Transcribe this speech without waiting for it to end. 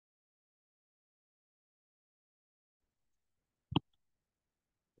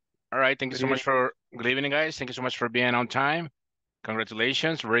All right, thank you Good so much evening. for, good evening, guys. Thank you so much for being on time.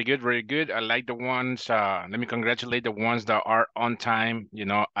 Congratulations, very good, very good. I like the ones, let me congratulate the ones that are on time,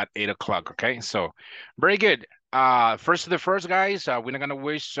 at 8 o'clock, okay? So, very good. First to the first, guys, we're not gonna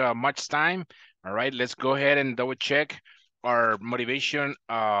waste much time. All right, let's go ahead and double check our motivation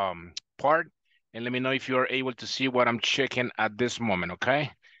part. And let me know if you are able to see what I'm checking at this moment,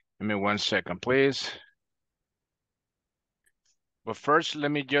 okay? Give me 1 second, please. But first,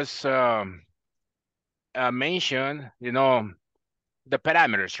 let me just mention, the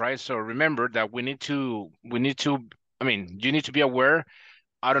parameters, right? So remember that I mean, you need to be aware.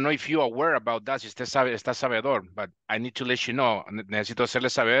 I don't know if you're aware about that, si usted sabe, está sabedor, but I need to let you know, necesito hacerle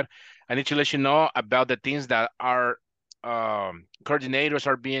saber, I need to let you know about the things that our coordinators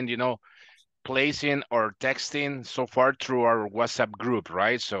are being, placing or texting so far through our WhatsApp group,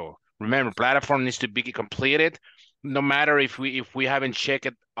 right? So remember, platform needs to be completed, no matter if we haven't checked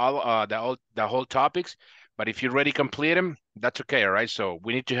it the whole topics, but if you already complete them, that's okay, all right? So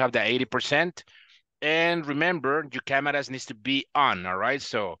we need to have the 80%, and remember, your cameras needs to be on, all right?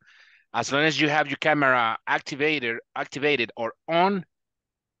 So as long as you have your camera activated or on,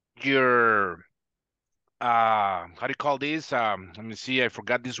 your how do you call this? Let me see, I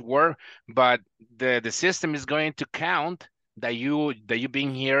forgot this word, but the system is going to count that you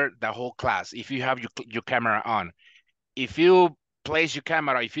being here the whole class if you have your camera on. If you place your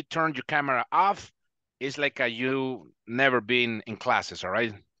camera, if you turn your camera off, it's like you never been in classes, all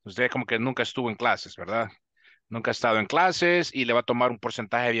right? Usted como que nunca estuvo en clases, ¿verdad? Nunca ha estado en clases y le va a tomar un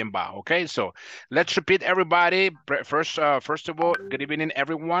porcentaje bien bajo. Okay, so let's repeat, everybody. First of all, good evening,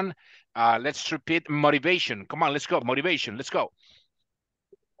 everyone. Let's repeat motivation. Come on, let's go. Motivation, let's go.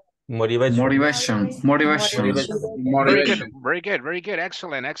 Motivation. Motivation. Very good, Motivation. very good, very good.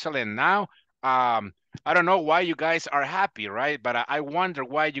 Excellent, excellent. Now, I don't know why you guys are happy, right? But I wonder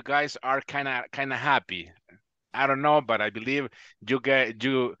why you guys are kind of happy. I don't know, but I believe you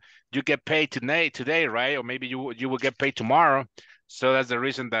get paid today, right? Or maybe you will get paid tomorrow. So that's the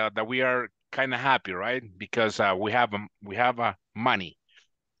reason that we are kind of happy, right? Because we have money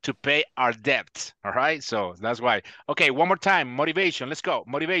to pay our debts. All right, so that's why. Okay, one more time. Motivation. Let's go.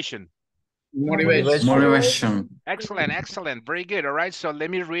 Motivation. Motivation. Excellent, excellent. Very good. All right, so let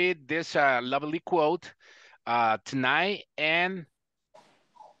me read this lovely quote tonight, and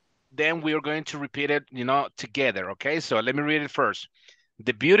then we are going to repeat it, together. Okay, so let me read it first.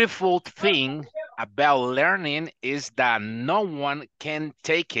 The beautiful thing about learning is that no one can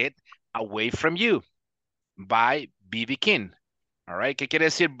take it away from you. By B.B. King. All right, ¿qué quiere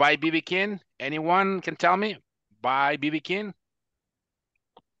decir by B.B. King? Anyone can tell me? By B.B. King.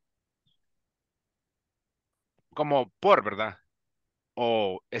 Como por, ¿verdad?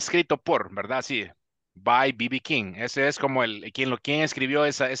 O escrito por, ¿verdad? Sí. By B.B. King. Ese es como quien escribió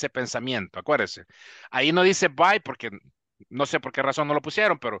ese pensamiento, acuérdese. Ahí no dice by porque no sé por qué razón no lo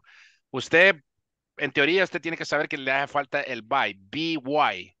pusieron, pero usted, en teoría, usted tiene que saber que le hace falta el by.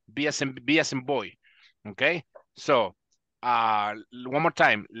 B-Y. B as in boy. Okay? So, one more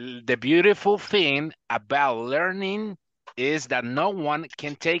time. The beautiful thing about learning is that no one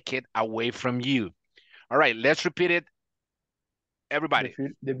can take it away from you. All right, let's repeat it, everybody.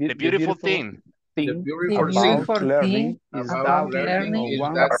 The beautiful thing. The The beautiful thing beautiful thing about about learning learning is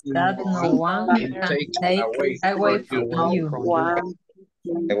is that no one can can take take away away from you.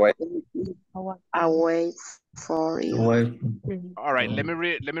 from you. One away for you. All right, let me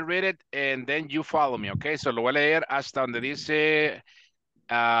read it and then you follow me, okay? So lo voy a leer hasta donde dice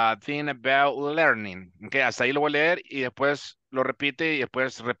thing about learning. Okay, hasta ahí lo voy a leer y después lo repite y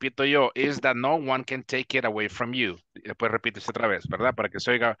después repito yo. Is that no one can take it away from you. Y después repite otra vez, ¿verdad? Para que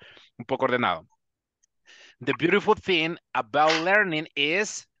se oiga un poco ordenado. The beautiful thing about learning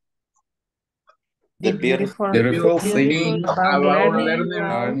is The beautiful Thing about about learning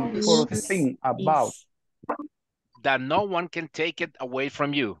learning that no one can take it away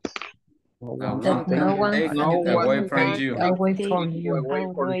from you. that no one no can one take can away take from you.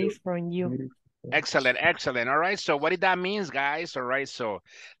 away from you. Excellent, excellent. All right, so what did that means, guys? All right, so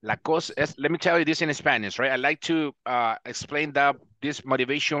la cosa es, let me tell you this in Spanish, right? I like to explain this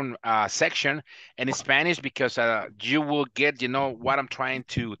motivation section in Spanish because you will get, what I'm trying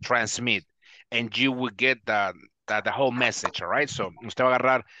to transmit, and you will get the whole message, all right? So usted va a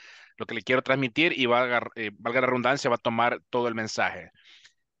agarrar lo que le quiero transmitir y valga la redundancia, va a tomar todo el mensaje.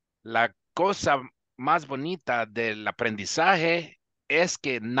 La cosa más bonita del aprendizaje es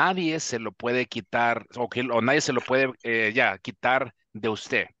que nadie se lo puede quitar o nadie se lo puede quitar de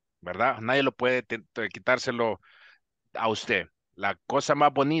usted, ¿verdad? Nadie lo puede quitárselo a usted. La cosa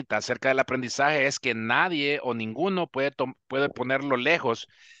más bonita acerca del aprendizaje es que nadie o ninguno puede ponerlo lejos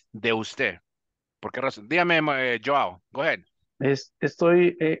de usted. ¿Por qué razón? Dígame, Joao, go ahead.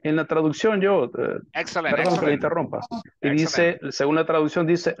 Estoy en la traducción yo. Excellent, Perdón que le excellent. interrumpa. Y Excellent. dice, según la traducción,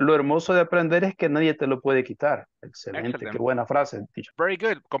 dice, lo hermoso de aprender es que nadie te lo puede quitar. Excelente, qué Excellent. buena frase, teacher. Very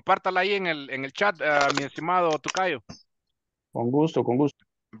good. Compártala ahí en el chat, mi estimado Tucayo. Con gusto, con gusto.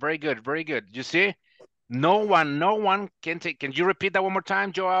 Very good, very good. You see, no one can take. Can you repeat that one more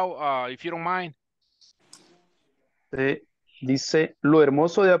time, Joao, if you don't mind? Dice, lo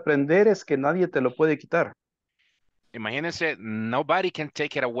hermoso de aprender es que nadie te lo puede quitar. Imagínense, nobody can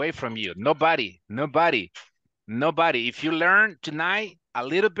take it away from you. Nobody. If you learn tonight a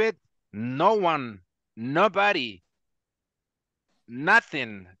little bit, no one, nobody,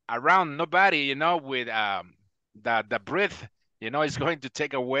 nothing around, nobody, you know, with the breath, you know, is going to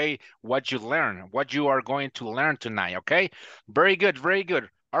take away what you learn, what you are going to learn tonight, okay? Very good, very good.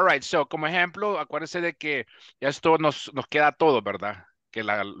 All right, so como ejemplo, acuérdense de que esto nos queda todo, ¿verdad? Que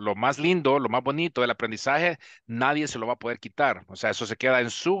lo más lindo, lo más bonito del aprendizaje, nadie se lo va a poder quitar. O sea, eso se queda en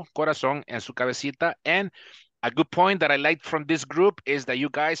su corazón, en su cabecita. And a good point that I like from this group is that you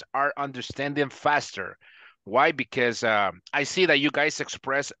guys are understanding faster. Why? Because I see that you guys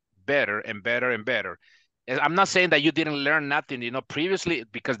express better and better and better. I'm not saying that you didn't learn nothing, you know, previously,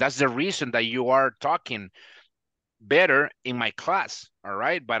 because that's the reason that you are talking better in my class, all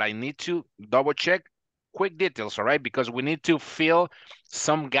right? But I need to double check quick details, all right? Because we need to fill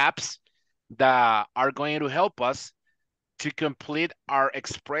some gaps that are going to help us to complete our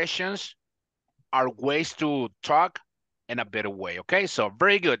expressions, our ways to talk in a better way, okay? So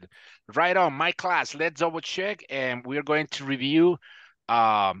very good. Right on, my class, let's double check, and we're going to review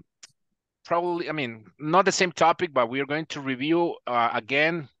probably, I mean, not the same topic, but we are going to review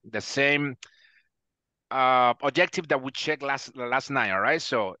again the same objective that we checked last night, all right?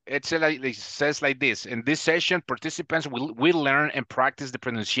 So it says like this: in this session, participants will learn and practice the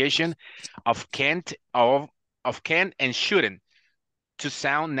pronunciation of can and shouldn't to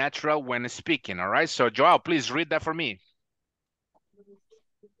sound natural when speaking, all right? So Joao, please read that for me.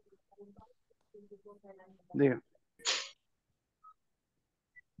 Diga.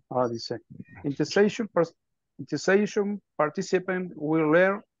 Dice, in the session, participants will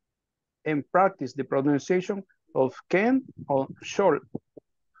learn and practice the pronunciation of can or should.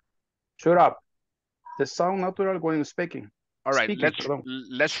 Shut up. The sound natural when speaking. All right,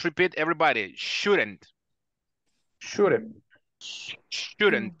 let's repeat, everybody. Shouldn't. Shouldn't.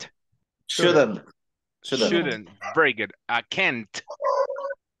 Shouldn't. Shouldn't. Shouldn't. Very good. Can't.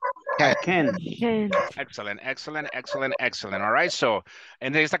 Can. Excellent, excellent, excellent, excellent. All right, so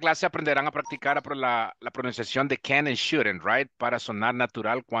en esta clase aprenderán a practicar la pronunciación de can and shouldn't, right? Para sonar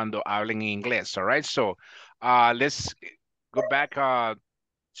natural cuando hablen en inglés, all right? So let's go back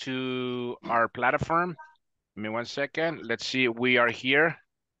to our platform. Give me 1 second. Let's see, we are here.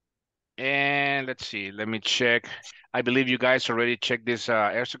 And let's see, let me check. I believe you guys already checked these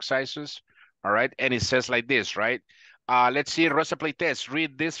exercises, all right? And it says like this, right? Let's see, Rosa Playtest,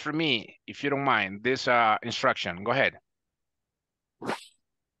 read this for me, if you don't mind, this instruction. Go ahead.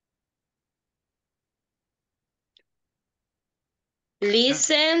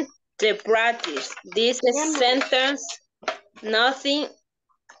 Listen to practice. This sentence, nothing.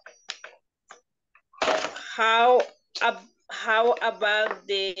 How about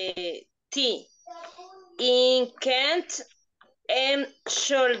the T? In can't and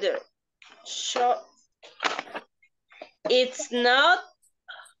shoulder. It's not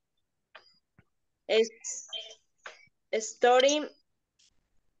studying,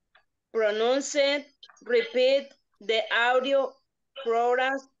 pronounce it, repeat the audio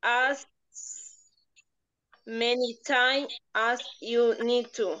programs as many times as you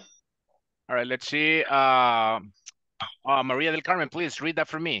need to. All right, let's see. Maria del Carmen, please read that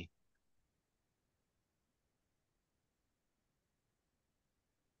for me.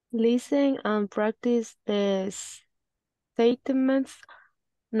 Listen and practice the statements.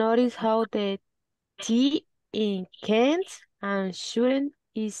 Notice how the T in can't and shouldn't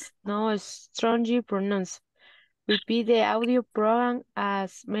is not strongly pronounced. Repeat the audio program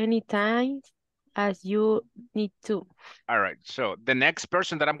as many times as you need to. All right, so the next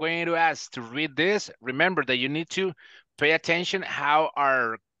person that I'm going to ask to read this, remember that you need to pay attention how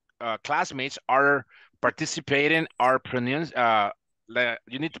our classmates are participating,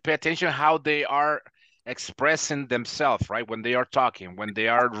 you need to pay attention how they are expressing themselves, right? When they are talking, when they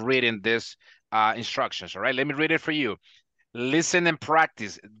are reading these instructions, all right? Let me read it for you. Listen and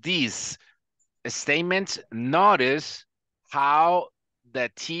practice these statements. Notice how the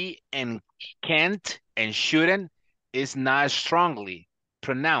T and can't and shouldn't is not strongly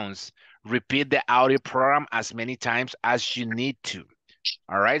pronounced. Repeat the audio program as many times as you need to.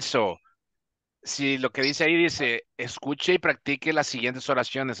 All right, so si lo que dice ahí dice, escuche y practique las siguientes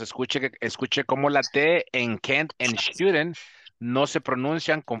oraciones. Escuche cómo la T en can't and shouldn't no se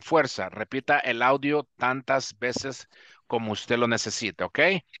pronuncian con fuerza. Repita el audio tantas veces como usted lo necesite, ¿ok?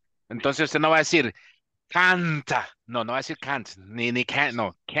 Entonces usted no va a decir canta. No, no va a decir can't, ni can't,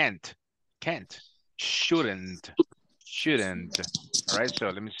 no, can't. Can't. Shouldn't. Shouldn't. All right,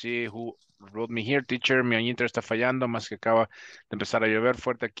 so let me see who wrote me here. Teacher, mi Inter está fallando, más que acaba de empezar a llover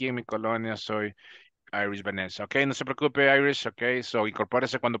fuerte aquí en mi colonia. Soy Iris Vanessa. Ok, no se preocupe, Iris. Ok, so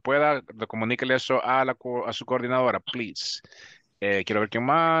incorpórese cuando pueda. Comuníquele eso a su coordinadora, please. Quiero ver quién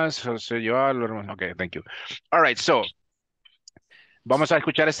más. José Joao. Ok, thank you. All right, so vamos a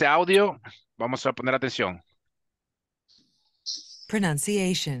escuchar este audio. Vamos a poner atención.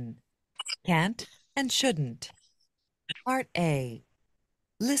 Pronunciation. Can't and shouldn't. Part A.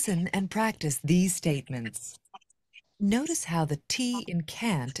 Listen and practice these statements. Notice how the T in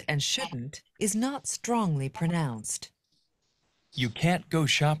can't and shouldn't is not strongly pronounced. You can't go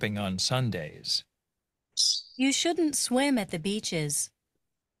shopping on Sundays. You shouldn't swim at the beaches.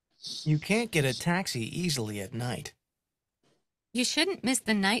 You can't get a taxi easily at night. You shouldn't miss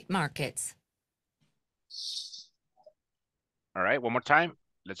the night markets. All right, one more time.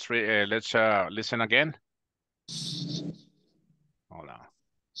 Let's listen again. Hold on.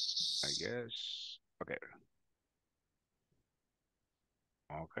 I guess. Okay.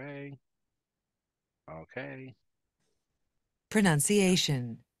 Okay. Okay.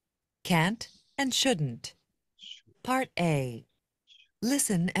 Pronunciation. Can't and shouldn't. Part A.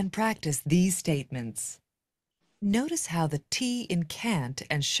 Listen and practice these statements. Notice how the T in can't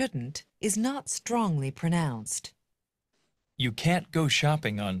and shouldn't is not strongly pronounced. You can't go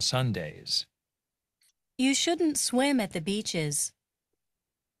shopping on Sundays. You shouldn't swim at the beaches.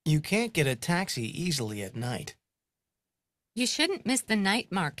 You can't get a taxi easily at night. You shouldn't miss the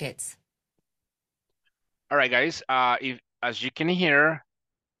night markets. All right, guys. If as you can hear,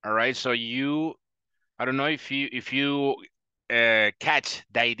 all right. So I don't know if you catch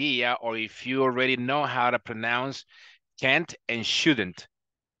the idea or if you already know how to pronounce can't and shouldn't.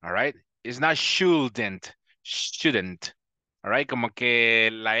 All right. It's not shouldn't. Shouldn't. All right. Como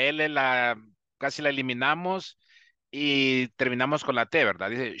que la L casi la eliminamos y terminamos con la T, ¿verdad?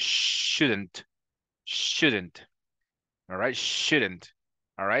 Dice shouldn't. Shouldn't. All right. Shouldn't.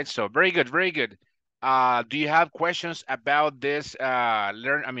 All right. So very good. Very good. Do you have questions about this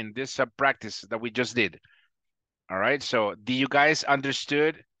this practice that we just did? All right. So do you guys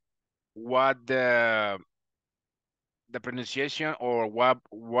understood what the pronunciation or what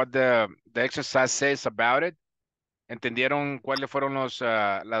the exercise says about it? ¿Entendieron cuáles fueron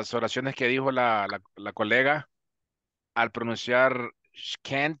las oraciones que dijo la colega al pronunciar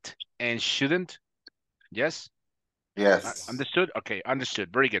can't and shouldn't? Yes? Yes. Understood? Okay,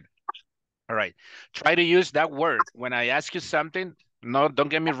 understood. Very good. All right. Try to use that word. When I ask you something, no, don't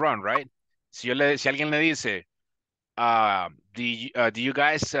get me wrong, right? Si alguien le dice, do you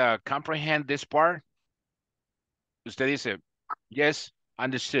guys comprehend this part? Usted dice, yes,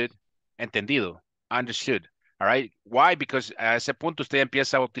 understood, entendido, understood. All right. Why? Because a ese punto usted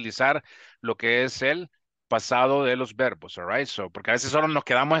empieza a utilizar lo que es el pasado de los verbos. All right. So, porque a veces solo nos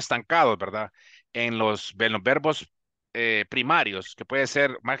quedamos estancados, ¿verdad? En los verbos primarios, que puede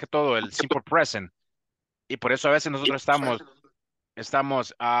ser más que todo el simple present. Y por eso a veces nosotros estamos y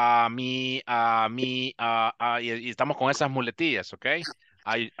estamos con esas muletillas, ¿ok?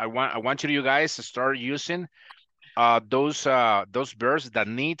 I want you guys to start using those verbs that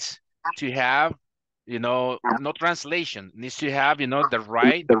needs to have, no translation, needs to have, the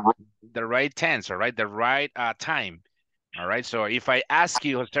right tense, all right, the right time, all right. So if I ask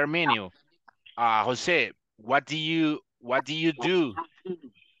you, Jose Armenio, Jose, what do you do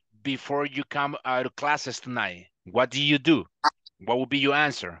before you come out of classes tonight? What do you do? What would be your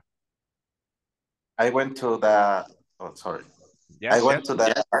answer? I went to the, oh, sorry. Yes, I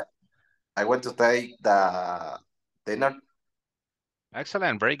went to take the dinner.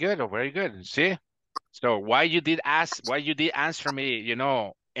 Excellent. Very good. Very good. See? So why you did answer me,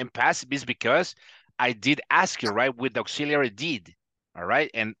 in past is because I did ask you, right, with the auxiliary did. All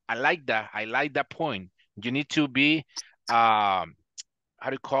right. And I like that point. You need to be, how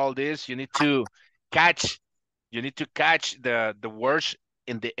to call this? You need to catch the words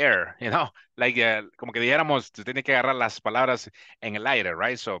in the air, like como que dijéramos, usted tiene que agarrar las palabras en el aire,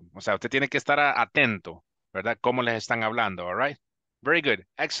 right? So, o sea, usted tiene que estar atento, ¿verdad? Cómo les están hablando, all right? Very good,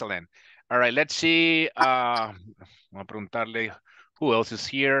 excellent. All right, let's see. Vamos a preguntarle who else is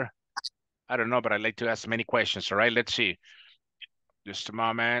here. I don't know, but I'd like to ask many questions, all right? Let's see. Just a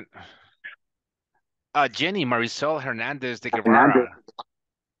moment. Jenny Marisol Hernandez de Guevara.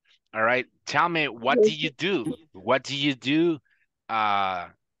 All right. Tell me, what do you do? What do you do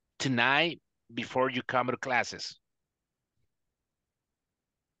tonight before you come to classes?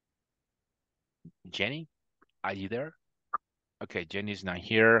 Jenny, are you there? Okay, Jenny's not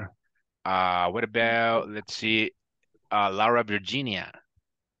here. What about, let's see, Laura Virginia?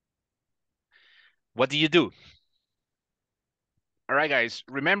 What do you do? All right, guys,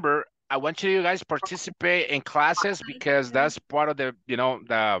 remember, I want you guys participate in classes because that's part of the,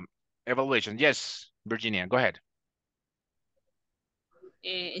 the evaluation. Yes, Virginia, go ahead.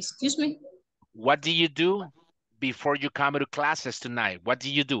 Excuse me. What do you do before you come to classes tonight? What do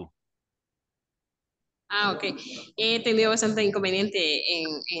you do? Ok. He tenido bastante inconveniente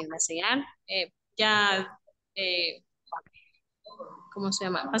en la señal. ¿Cómo se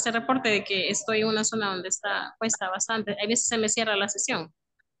llama? Hace reporte de que estoy en una zona donde cuesta bastante. A veces se me cierra la sesión.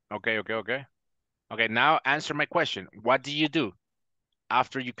 Okay. Okay, now answer my question. What do you do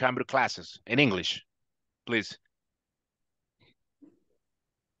after you come to classes? In English, please.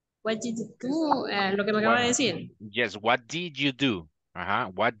 What did you do? Lo que me acaba de decir. Yes, what did you do?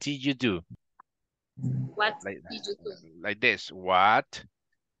 What did you do? What did you do? Like this. What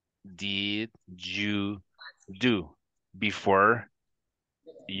did you do before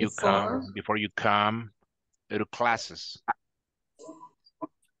you come to classes?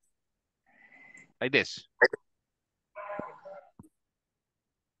 Like this.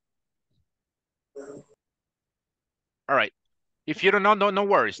 All right. If you don't know, no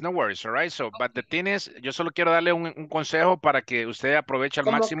worries, all right? So, but the thing is, yo solo quiero darle un consejo para que usted aproveche al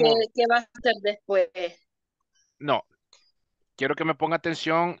máximo. ¿Qué va a hacer después? No, quiero que me ponga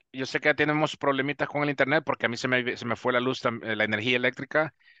atención. Yo sé que ya tenemos problemitas con el internet porque a mí se me fue la luz, la energía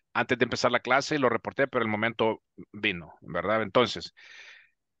eléctrica antes de empezar la clase y lo reporté, pero el momento vino, ¿verdad? Entonces,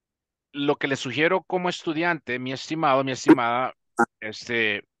 lo que le sugiero como estudiante, mi estimado, mi estimada,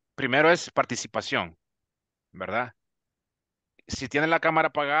 primero es participación, ¿verdad? Si tiene la cámara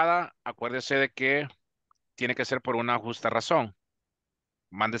apagada, acuérdese de que tiene que ser por una justa razón.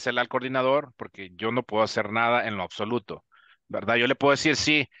 Mándesela al coordinador porque yo no puedo hacer nada en lo absoluto, ¿verdad? Yo le puedo decir,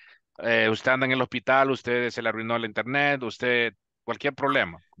 sí, usted anda en el hospital, usted se le arruinó el internet, usted, cualquier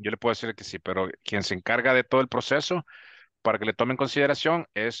problema, yo le puedo decir que sí, pero quien se encarga de todo el proceso para que le tome en consideración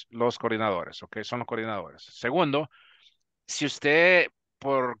es los coordinadores, ¿ok? Son los coordinadores. Segundo, si usted,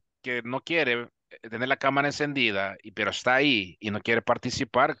 porque no quiere tener la cámara encendida, pero está ahí y no quiere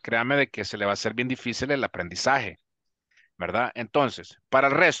participar, créame de que se le va a hacer bien difícil el aprendizaje, ¿verdad? Entonces, para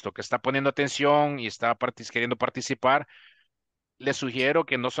el resto que está poniendo atención y está queriendo participar, le sugiero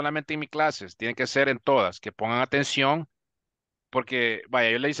que no solamente en mis clases, tiene que ser en todas, que pongan atención, porque,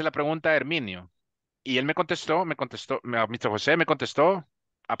 vaya, yo le hice la pregunta a Herminio y él me contestó, Mr. José me contestó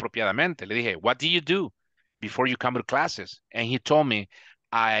apropiadamente. Le dije, what do you do before you come to classes? And he told me,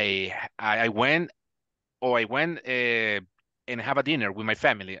 I went and have a dinner with my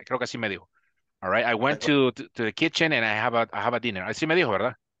family. Creo que así me dijo. All right, I went to the kitchen and I have a dinner. Así me dijo,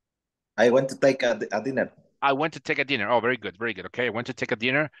 ¿verdad? I went to take a dinner. I went to take a dinner. Oh, very good, very good. Okay, I went to take a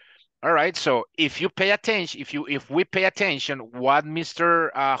dinner. All right, so if you pay attention, if we pay attention, what Mr.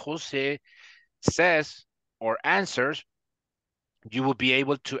 Jose says or answers, you will be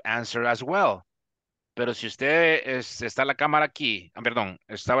able to answer as well. Pero si usted está la cámara aquí, perdón,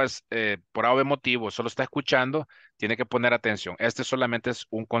 estaba por algún motivo, solo está escuchando, tiene que poner atención. Este solamente es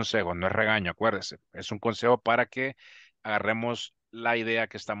un consejo, no es regaño, acuérdese. Es un consejo para que agarremos la idea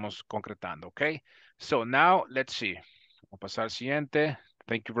que estamos concretando, ¿ok? So now, let's see. Vamos a pasar al siguiente.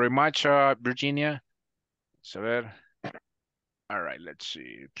 Thank you very much, Virginia. Vamos a ver. All right, let's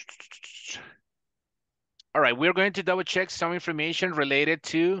see. All right, we're going to double check some information related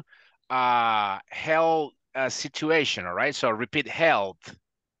to health situation, all right? So repeat health.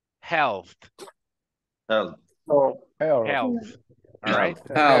 All right.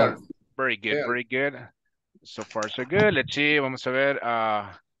 Very good, very good. So far, so good. Let's see, vamos a ver.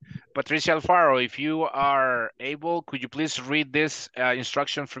 Patricia Alfaro, if you are able, could you please read this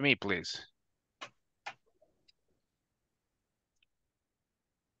instruction for me, please?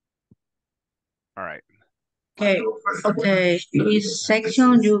 All right. Okay. In this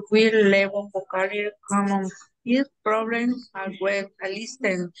section, you will learn vocabulary, common field problems, as well as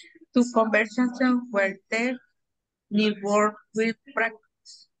listen to conversations where they need work with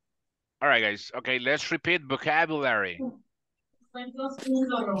practice. All right, guys. Okay, let's repeat vocabulary.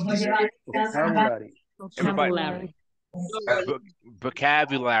 Vocabulary. Everybody.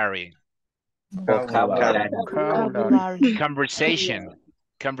 Vocabulary. Conversation.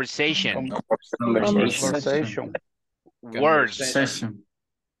 Words.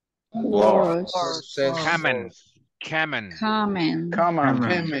 Words. Common. Common. Common.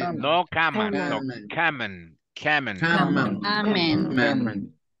 No common. No common. Common.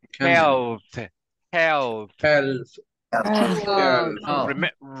 Common. Health. Health. Health.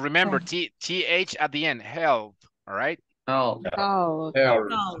 Remember th at the end. Health. All right. Health.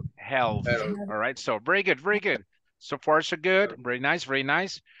 Health. All right. So very good. Very good. So far so good. Very nice. Very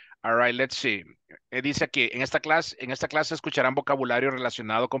nice. All right. Let's see. Dice aquí, en esta clase escucharán vocabulario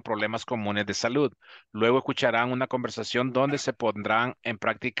relacionado con problemas comunes de salud. Luego escucharán una conversación donde se pondrán en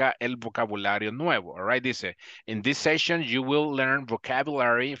práctica el vocabulario nuevo. All right, dice, in this session you will learn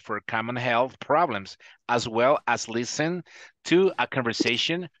vocabulary for common health problems, as well as listen to a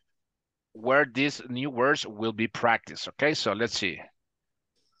conversation where these new words will be practiced. Okay, so let's see.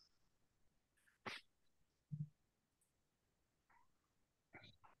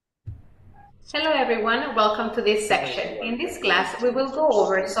 Hello everyone, welcome to this section. In this class, we will go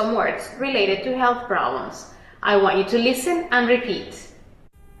over some words related to health problems. I want you to listen and repeat.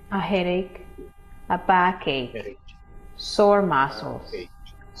 A headache, a backache, sore muscles,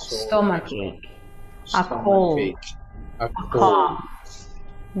 stomachache, a cold, a cough,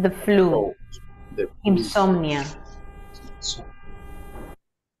 the flu, insomnia.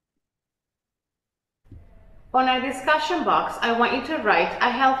 On our discussion box, I want you to write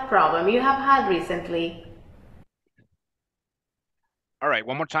a health problem you have had recently. All right,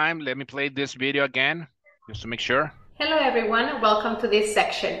 one more time. Let me play this video again, just to make sure. Hello everyone, welcome to this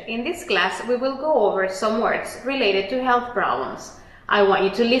section. In this class, we will go over some words related to health problems. I want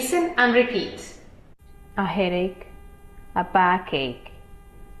you to listen and repeat. A headache, a backache,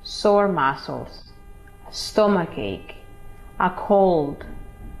 sore muscles, a stomachache, a cold,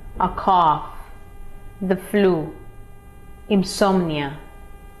 a cough, the flu, insomnia.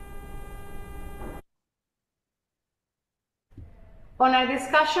 On our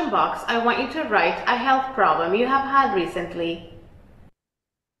discussion box, I want you to write a health problem you have had recently.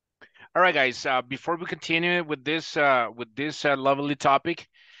 All right, guys, before we continue with this lovely topic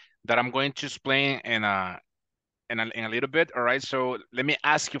that I'm going to explain in a little bit, all right? So let me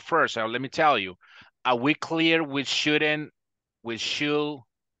ask you first, or let me tell you, are we clear with shouldn't, with should,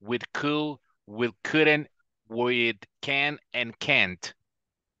 with could, with couldn't, with can and can't?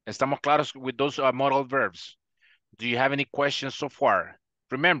 ¿Estamos claros with those modal verbs? Do you have any questions so far?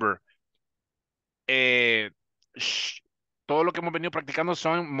 Remember, todo lo que hemos venido practicando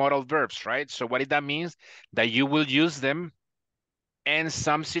son modal verbs, right? So what that means, that you will use them in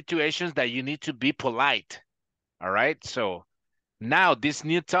some situations that you need to be polite, all right? So now this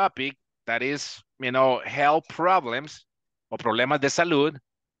new topic that is, health problems o problemas de salud,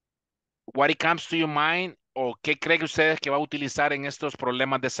 what it comes to your mind, o qué creen ustedes que va a utilizar en estos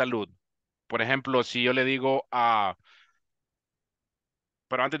problemas de salud. Por ejemplo, si yo le digo, pero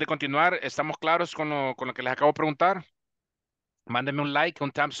antes de continuar, ¿estamos claros con lo que les acabo de preguntar? Mándenme un like,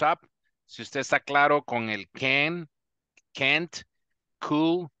 un thumbs up, si usted está claro con el can, can't,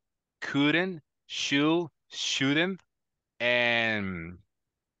 could, couldn't, should, shouldn't, and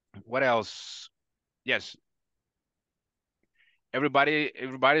what else? Yes. Everybody,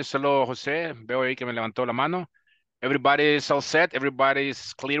 solo José, veo ahí que me levantó la mano. Everybody is all set. Everybody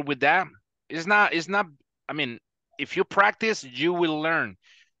is clear with that. It's not, I mean, if you practice, you will learn.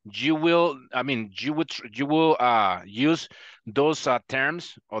 You will use those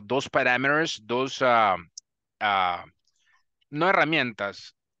terms or those parameters, those, no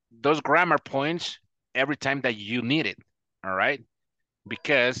herramientas, those grammar points every time that you need it, all right?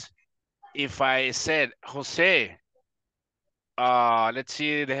 Because if I said, Jose, let's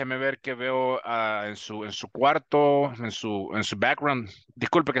see, déjeme ver que veo en su cuarto, en su background.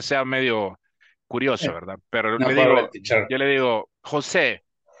 Disculpe que sea medio curioso, ¿verdad? Pero No, yo le digo, José,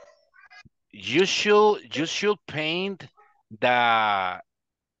 you should paint the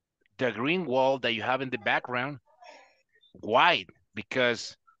green wall that you have in the background white,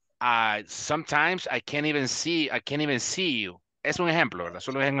 because sometimes I can't even see you. Es un ejemplo, ¿verdad?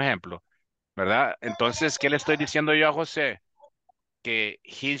 Solo es un ejemplo, ¿verdad? Entonces, ¿qué le estoy diciendo yo a José? Que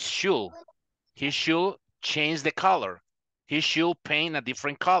he should change the color. He should paint a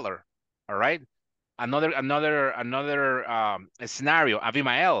different color. All right. Another scenario.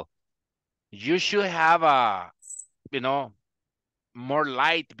 Abimael, you should have more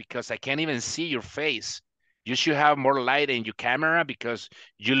light because I can't even see your face. You should have more light in your camera because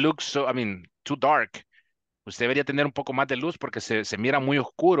you look too dark. Usted debería tener un poco más de luz porque se mira muy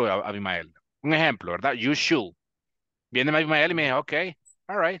oscuro, Abimael. Un ejemplo, ¿verdad? You should. Viene Abimael y me dice, okay,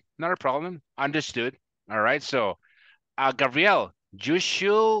 all right, not a problem, understood. All right, so, Gabriel, you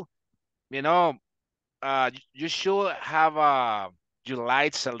should, you should have your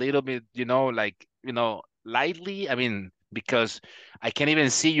lights a little bit, like, lightly? I mean, because I can't even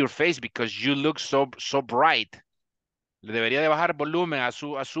see your face because you look so bright. Le debería de bajar volumen a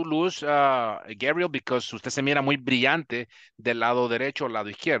su luz, Gabriel, because usted se mira muy brillante del lado derecho o lado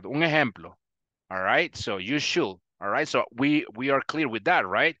izquierdo. Un ejemplo. All right, so you should. All right, so we are clear with that,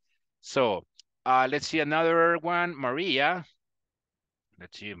 right? So let's see another one, Maria.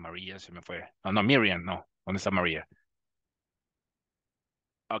 Let's see, Maria se me fue. Oh, no, Miriam, no. ¿Dónde está María?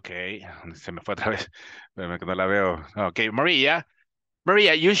 Okay, se me fue otra vez. Que no la veo. Okay, Maria,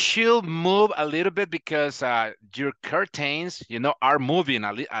 you should move a little bit because your curtains, are moving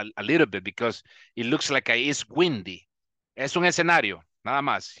a little bit because it looks like it's windy. Es un escenario, nada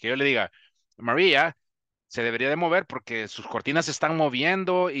más. Que yo le diga, Maria, se debería de mover porque sus cortinas se están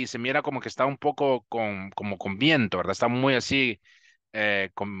moviendo y se mira como que está un poco como con viento, ¿verdad? Está muy así,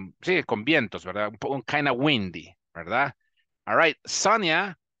 sí, con vientos, ¿verdad? Un poco kind of windy, ¿verdad? All right,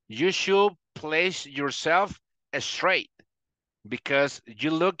 Sonia, you should place yourself straight because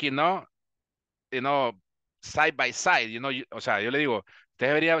you look, side by side, o sea, yo le digo,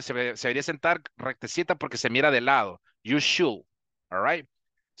 usted se debería sentar rectecita porque se mira de lado. You should, all right?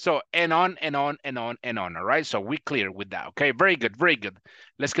 So, and on, and on, and on, and on, all right? So we clear with that, okay? Very good, very good.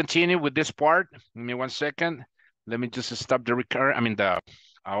 Let's continue with this part. Give me 1 second. Let me just stop the recurrent, I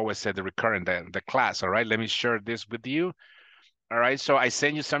always said the recurrent, the class, all right? Let me share this with you. All right, so I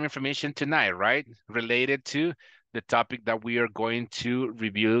sent you some information tonight, right? Related to the topic that we are going to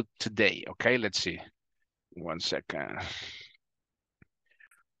review today, okay? Let's see. 1 second.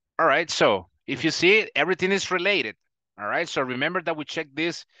 All right, so if you see it, everything is related. All right, so remember that we checked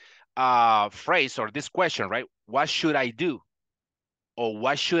this phrase or this question, right? What should I do? Or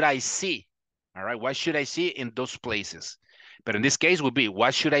what should I see? All right, what should I see in those places? But in this case would be,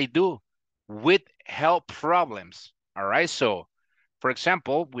 what should I do with health problems? All right, so for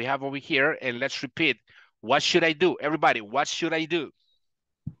example, we have over here, and let's repeat, what should I do? Everybody, what should I do?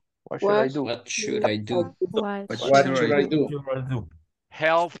 What should I do? What should I do? What should I do?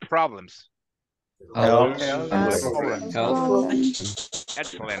 Health problems. Health Problems.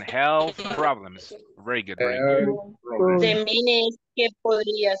 Excellent. Health problems. Very good, very good. The meaning es que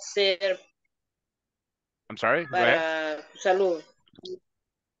podría ser I'm sorry, go ahead. para salud.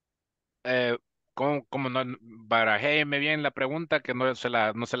 ¿Cómo no barajéme bien la pregunta que no se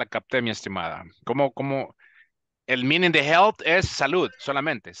la capté, mi estimada? ¿Cómo? El meaning de health es salud,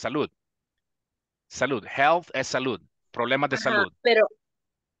 solamente, salud. Salud, health es salud, problemas de salud. Pero,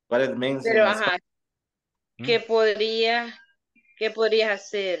 What it means pero in ajá, ¿qué podrías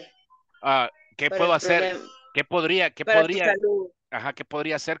hacer? ¿Qué para puedo el hacer? problema? ¿Qué podría? Para tu salud. Ajá, ¿qué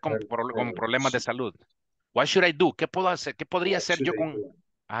podría hacer con problemas de salud? What should I do? ¿Qué puedo hacer? ¿Qué podría hacer yo con?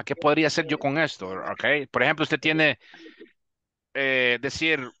 Ajá, ¿qué podría hacer yo con esto? Okay. Por ejemplo, usted tiene,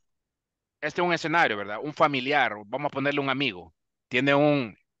 decir, este es un escenario, ¿verdad? Un familiar, vamos a ponerle un amigo, tiene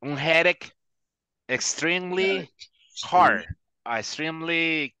un headache extremely hard,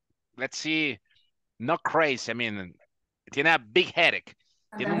 extremely, let's see, not crazy, I mean, tiene a big headache,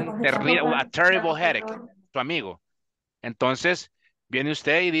 tiene a terrible headache, tu amigo. Entonces, viene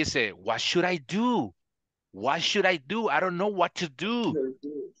usted y dice, what should I do? What should I do? I don't know what to do.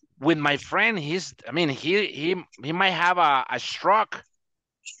 With my friend, he might have a stroke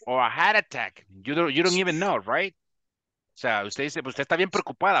or a heart attack. You don't even know, right? O sea, usted dice, pues usted está bien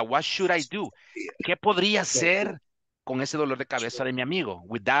preocupada. What should I do? ¿Qué podría hacer con ese dolor de cabeza de mi amigo?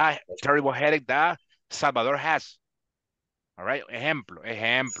 With that terrible headache that Salvador has. All right, ejemplo,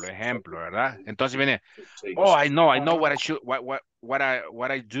 ¿verdad? Entonces viene, oh, I know what I should, what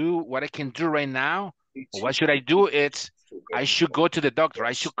I can do right now. What should I do? I should go to the doctor.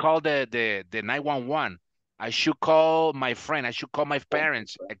 I should call the 911. I should call my friend. I should call my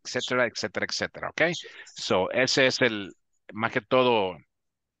parents, etcétera, etcétera, etcétera. Okay. So ese es más que todo,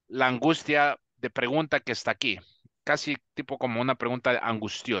 la angustia de pregunta que está aquí. Casi tipo como una pregunta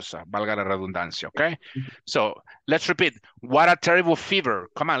angustiosa, valga la redundancia, okay? So, let's repeat. What a terrible fever.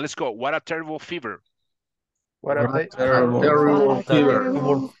 Come on, let's go. What a terrible fever. What a terrible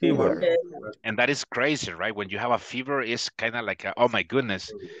fever. And that is crazy, right? When you have a fever, it's kind of like, oh my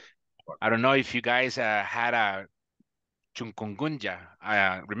goodness. I don't know if you guys had a chikungunya.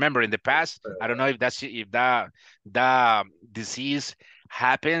 Remember in the past, I don't know if that disease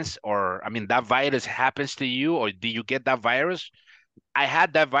happens, or that virus happens to you, or do you get that virus? I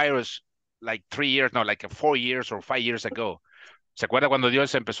had that virus like 4 years or 5 years ago. ¿Se acuerda cuando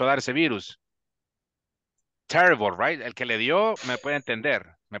Dios empezó a dar ese virus? Terrible, right? El que le dio me puede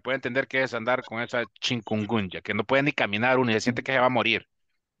entender qué es andar con esa chikungunya, que no puede ni caminar uno y se siente que se va a morir,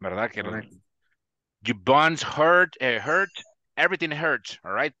 ¿verdad? Que your bones hurt everything hurts,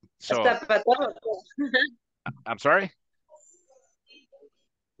 all right? So, Hasta para todo. I'm sorry?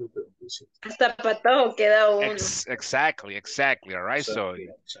 Hasta para todo queda uno. Exactly, all right? So,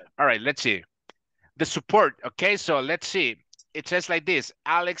 all right, let's see. The support, okay? So, let's see. It says like this,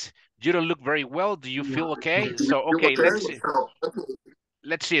 Alex, you don't look very well. Do you feel okay? So, okay, let's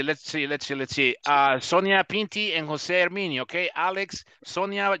see. Let's see. Sonia Pinti and Jose Herminio, okay? Alex,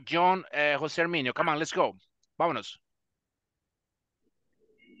 Sonia, John, Jose Herminio. Come on, let's go. Vámonos.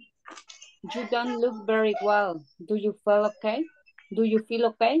 You don't look very well. Do you feel okay? Do you feel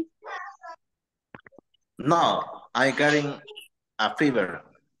okay? No, I'm getting a fever.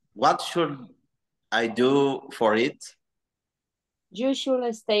 What should I do for it? You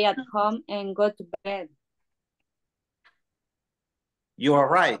should stay at home and go to bed. You are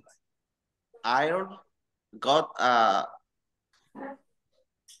right. I got a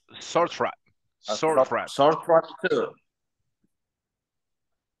sore throat. Sore throat too.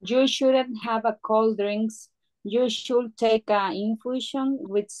 You shouldn't have a cold drinks. You should take an infusion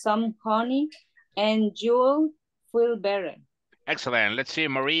with some honey and you'll feel better. Excellent. Let's see,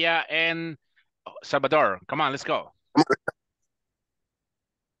 Maria and Salvador. Come on, let's go.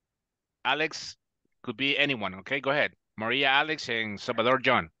 Alex, could be anyone, okay? Go ahead. Maria, Alex, and Salvador,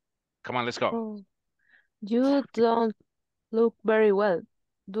 John. Come on, let's go. Oh, you don't look very well.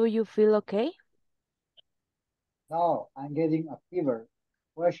 Do you feel okay? No, I'm getting a fever.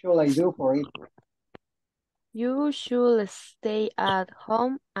 What should I do for it? You should stay at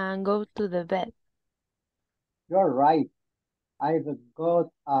home and go to the bed. You're right. I've got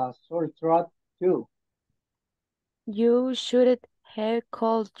a sore throat too. You shouldn't have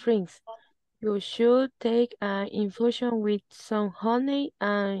cold drinks. You should take an infusion with some honey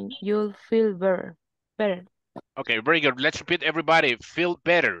and you'll feel better. Okay, very good. Let's repeat, everybody. Feel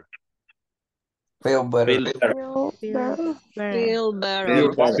better. Feel better. Feel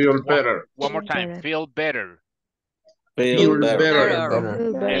better. Feel better. One more time. Feel better. Feel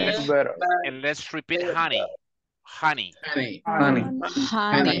better. And let's repeat honey. Honey.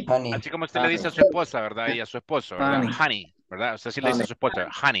 Así como usted le dice a su esposa, ¿verdad? Y a su esposo, ¿verdad? Honey, ¿verdad? Usted sí le dice a su esposa,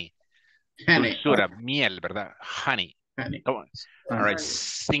 honey. Dulzura, miel, ¿verdad? Honey. All right.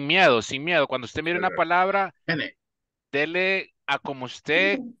 Sin miedo. Cuando usted mire una palabra, dele a como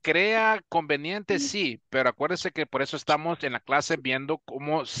usted crea conveniente, sí, pero acuérdese que por eso estamos en la clase viendo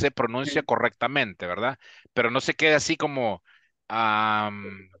cómo se pronuncia correctamente, ¿verdad? Pero no se quede así como,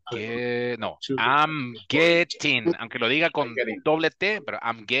 I'm getting, aunque lo diga con doble T, pero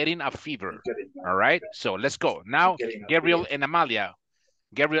I'm getting a fever. All right, so let's go. Now, Gabriel and Amalia.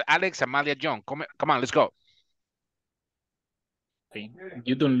 Gabriel, Alex, Amalia, John. Come on, let's go.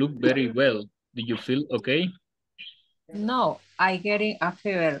 You don't look very well. Do you feel okay? No, I'm getting a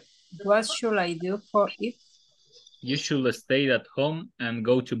fever. What should I do for it? You should stay at home and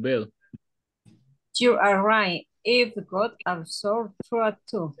go to bed. You are right. I've got a sore throat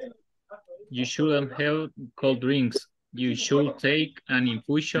too. You shouldn't have cold drinks. You should take an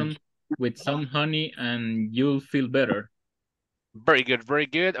infusion with some honey and you'll feel better. Very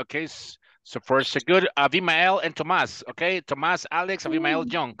good. Okay, so first, good. Abimael and Tomas. Okay, Tomas, Alex, Abimael,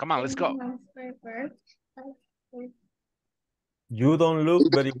 John. Come on, let's go. You don't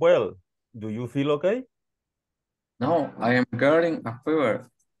look very well. Do you feel okay? No, I am getting a fever.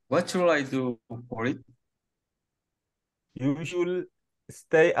 What should I do for it? You should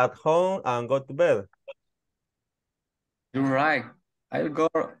stay at home and go to bed. You're right. I've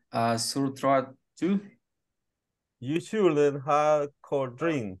got a sore throat too. You shouldn't have cold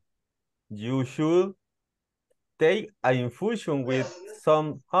drink. You should take an infusion with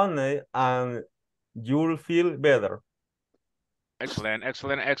some honey and you'll feel better. Excellent.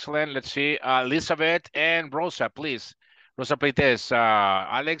 Let's see, Elizabeth and Rosa, please. Rosa, please,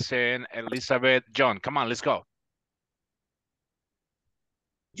 Alex and Elizabeth, John. Come on, let's go.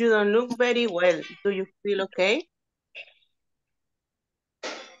 You don't look very well. Do you feel okay?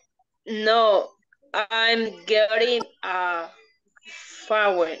 No, I'm getting a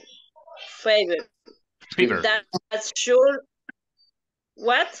fever. That's sure.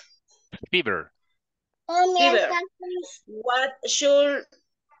 What? Fever. Fever. What should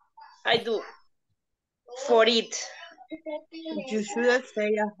I do for it? You should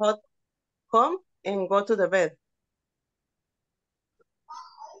stay at home and go to the bed.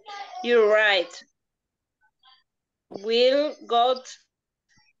 You're right. Will got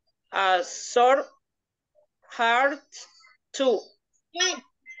a sore heart too.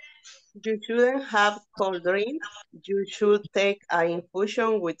 You shouldn't have cold drink. You should take an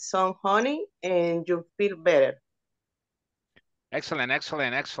infusion with some honey and you feel better. Excellent.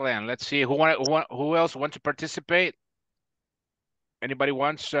 Let's see who else want to participate. Anybody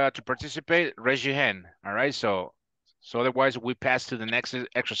wants to participate? Raise your hand. All right. So otherwise we pass to the next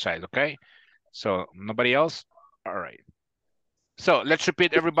exercise. Okay. So nobody else. All right. So let's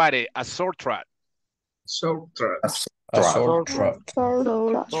repeat, everybody. A sore throat. Sore throat. A sore throat. A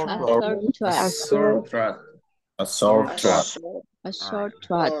sore throat. A sore throat. A sore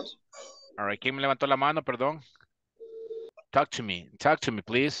throat. All right. ¿Quién me levantó la mano? Perdón. Talk to me. Talk to me,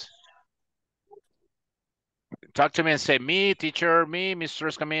 please. Talk to me and say, me, teacher, me, Mr.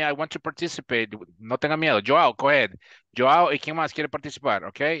 Escamilla, I want to participate. No tenga miedo. Joao, go ahead. Joao, ¿y quién más quiere participar?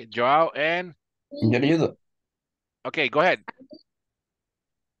 Okay. Joao and... Yo le ayudo. Okay, go ahead.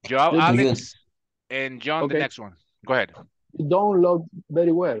 Joao, Alex, and John, the next one. Go ahead. You don't look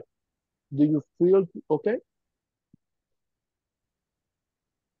very well. Do you feel okay?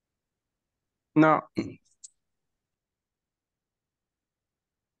 No.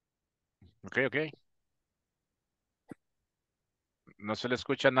 Okay. No se le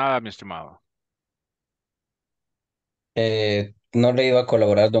escucha nada, mi estimado. No le iba a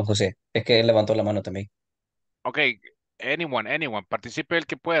colaborar, don José. Es que él levantó la mano también. Okay, anyone, participe el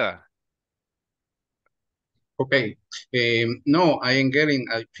que pueda. Okay. No, I am getting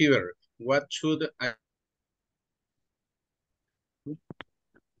a fever. What should I...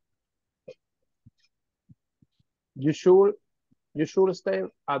 You should stay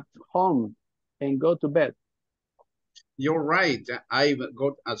at home and go to bed. You're right. I've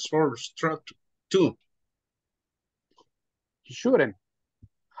got a sore throat too. You shouldn't.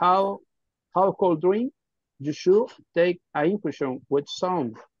 How cold drink? You should take an infusion with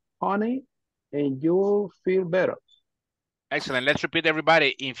some honey and you'll feel better. Excellent. Let's repeat,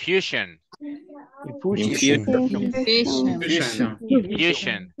 everybody. Infusion. Infusion.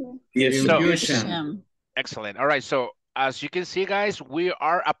 Excellent. All right. So as you can see, guys, we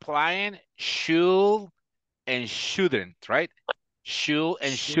are applying should and shouldn't, right? Should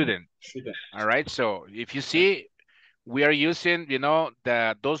and shouldn't. All right. So if you see, we are using,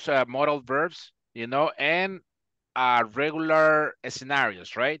 those modal verbs, and regular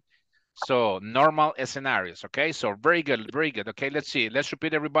scenarios, right? So normal scenarios. Okay. So very good. Very good. Okay. Let's see. Let's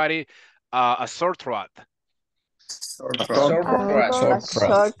repeat, everybody. A sore throat. Sore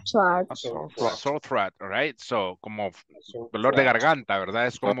throat. All right. So como dolor de garganta, ¿verdad?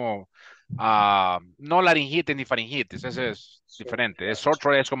 Es como no laringitis ni faringitis. Ese es diferente. Sore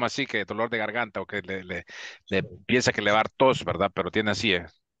throat es como así que dolor de garganta o que le piensa que le va a dar tos, ¿verdad? Pero tiene así.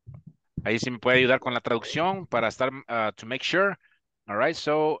 Ahí sí me puede ayudar con la traducción para estar to make sure. All right.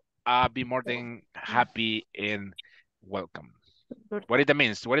 So I'll be more than happy and welcome. What did that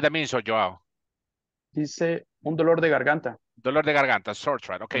mean? What did that mean, Joao? Dice un dolor de garganta. Dolor de garganta, sore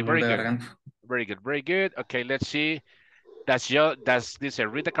throat. Okay, very good. Very good, very good. Okay, let's see. Does this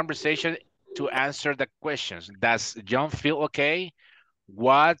read the conversation to answer the questions? Does John feel okay?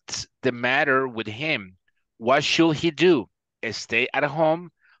 What's the matter with him? What should he do? Stay at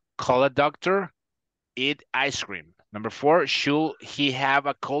home, call a doctor, eat ice cream. Number 4, should he have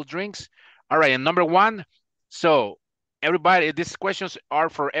a cold drinks? All right, and number 1, so everybody, these questions are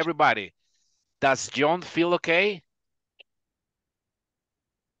for everybody. Does John feel okay?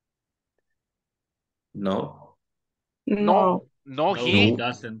 No. No, he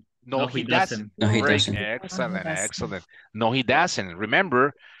doesn't. No, he doesn't. Excellent. No, he doesn't.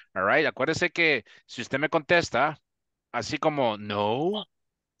 Remember, all right, acuérdese que si usted me contesta así como no,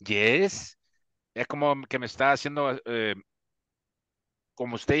 yes, es como que me está haciendo,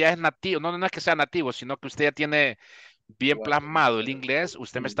 como usted ya es nativo, no es que sea nativo, sino que usted ya tiene bien plasmado el inglés,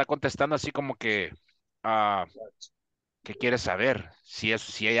 usted me está contestando así como que, ¿qué quiere saber? Si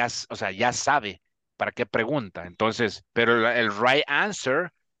ella, o sea, ya sabe para qué pregunta. Entonces, pero el right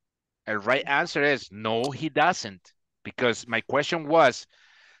answer is no, he doesn't. Because my question was,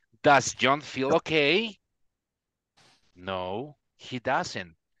 does John feel okay? No, he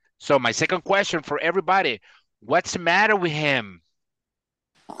doesn't. So my second question for everybody, what's the matter with him?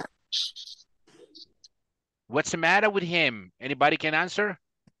 What's the matter with him? Anybody can answer?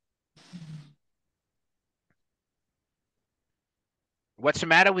 What's the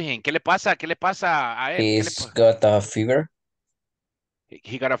matter with him? ¿Qué le pasa? ¿Qué le pasa a él? He's got a fever.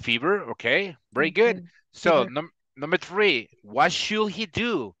 He got a fever. Okay, very good. So number 3, what should he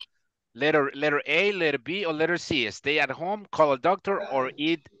do? Letter A, letter B, or letter C? Stay at home, call a doctor, or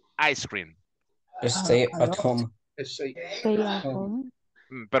eat ice cream? Stay at home. Stay at home.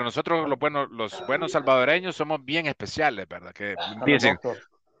 Pero nosotros los buenos salvadoreños somos bien especiales, ¿verdad? Que dicen,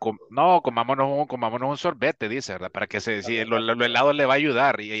 comámonos un sorbete, dice, ¿verdad? Para que si lo helado le va a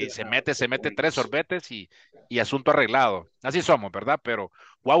ayudar y se mete 3 sorbetes y asunto arreglado. Así somos, ¿verdad? Pero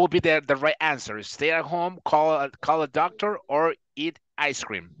what would be the right answer? Stay at home, call a doctor, or eat ice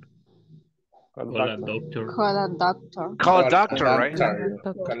cream? Call a doctor. Call a doctor. Call a doctor, right?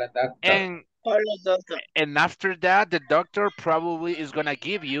 Call a doctor. And after that, the doctor probably is gonna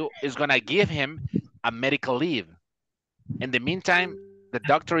give him a medical leave. In the meantime, the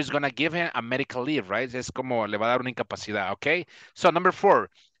doctor is gonna give him a medical leave, right? Es como le va a dar una incapacidad, okay? So number 4,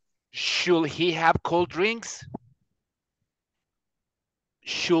 should he have cold drinks?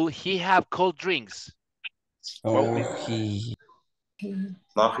 Should he have cold drinks? Oh, he.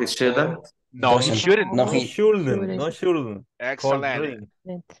 No, he shouldn't. No, he shouldn't. No, he shouldn't. No, shouldn't. Excellent.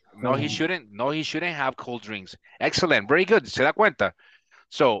 No, he shouldn't. No, he shouldn't have cold drinks. Excellent. Very good. ¿Se da cuenta?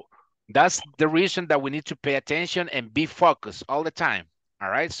 So that's the reason that we need to pay attention and be focused all the time. All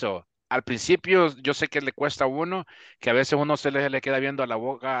right. So al principio yo sé que le cuesta a uno, que a veces uno se le queda viendo a la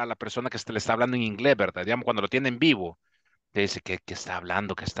boca a la persona que le está hablando en inglés, ¿verdad? Digamos, cuando lo tiene en vivo. Te dice, ¿qué está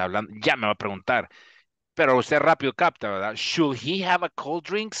hablando? ¿Qué está hablando? Ya me va a preguntar. Pero usted rápido capta, ¿verdad? Should he have a cold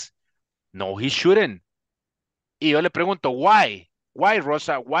drinks? No, he shouldn't. Y yo le pregunto, why? Why,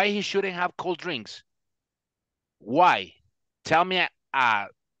 Rosa? Why he shouldn't have cold drinks? Why? Tell me a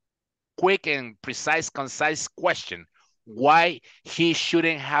quick and precise, concise question. Why he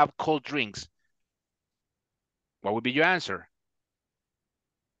shouldn't have cold drinks? What would be your answer?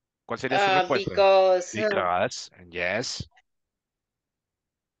 ¿Cuál sería su respuesta? Because, yes.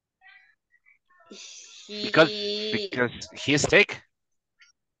 Because he's sick.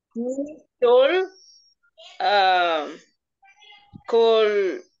 He should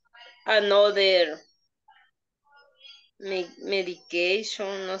call another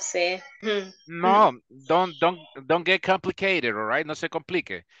medication, no sé. No, don't get complicated, all right? No se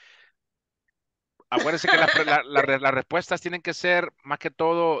complique. Acuérdense que las respuestas tienen que ser más que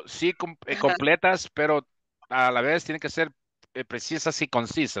todo, sí, completas, pero a la vez tienen que ser precisas y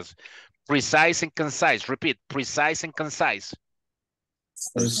concisas. Precise and concise. Repeat, precise and concise.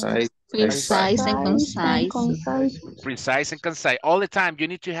 Precise and concise. Precise and concise. All the time, you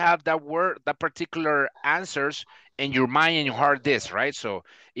need to have that word, that particular answers in your mind and your heart this, right? So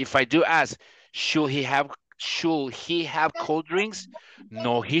if I do ask, should he have cold drinks?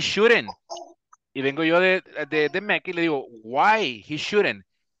 No, he shouldn't. Y vengo yo de Mecca y le digo, why he shouldn't?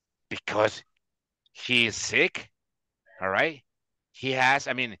 Because he is sick, all right? He has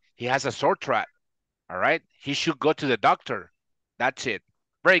a sore throat, all right? He should go to the doctor. That's it.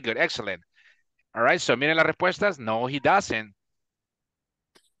 Very good, excellent. All right, so miren las respuestas. No, he doesn't.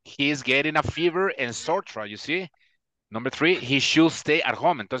 He is getting a fever and sore throat, you see? Number 3, he should stay at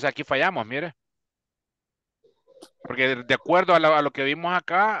home. Entonces aquí fallamos, mire. Porque de acuerdo a lo que vimos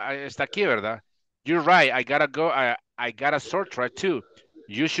acá, está aquí, ¿verdad? You're right, I gotta go, I got a sore throat too.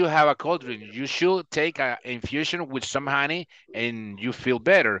 You should have a cold drink. You should take an infusion with some honey and you feel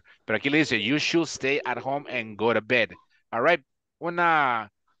better. Pero aquí le dice, you should stay at home and go to bed. All right,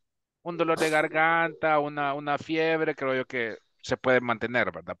 un dolor de garganta, una fiebre, creo yo que se puede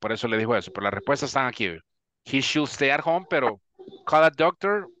mantener, ¿verdad? Por eso le dijo eso, pero las respuestas están aquí. He should stay at home, pero call a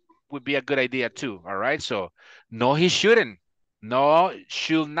doctor would be a good idea too, all right? So, no, he shouldn't. No,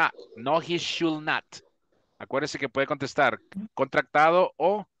 should not. No, he should not. Acuérdese que puede contestar contractado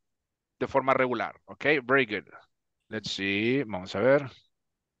o de forma regular, okay? Very good. Let's see, vamos a ver.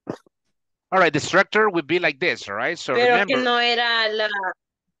 All right, the structure would be like this, all right? So Pero remember. que no era la...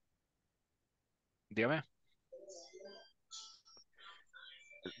 Dígame.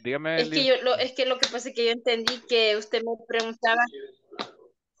 Dígame. Es que lo que pasa es que yo entendí que usted me preguntaba.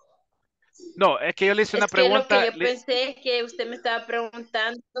 No, es que yo le hice una pregunta. Lo que yo pensé es que usted me estaba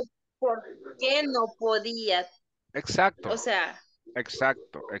preguntando por qué no podía. Exacto. O sea.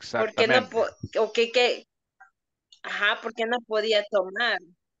 Exacto, ¿Por qué no ¿por qué no podía tomar?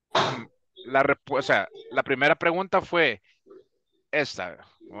 La primera pregunta fue esta.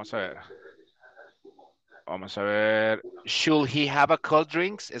 Vamos a ver. Vamos a ver. Should he have a cold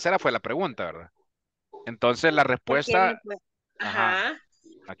drinks? Esa fue la pregunta, ¿verdad? Entonces la respuesta. Ajá.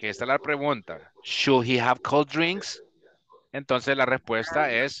 Aquí está la pregunta. Should he have cold drinks? Entonces la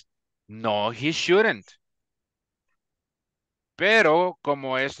respuesta es no, he shouldn't. Pero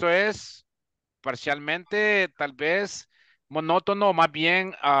como esto es parcialmente tal vez monótono, más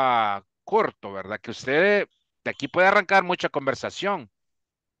bien corto, ¿verdad? Que usted de aquí puede arrancar mucha conversación.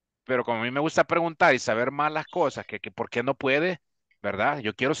 Pero como a mí me gusta preguntar y saber más las cosas, que por qué no puede, ¿verdad?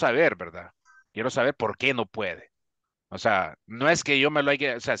 Yo quiero saber, ¿verdad? Quiero saber por qué no puede. O sea, no es que yo me lo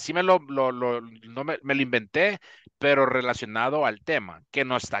haya, o sea, sí me lo inventé, pero relacionado al tema, que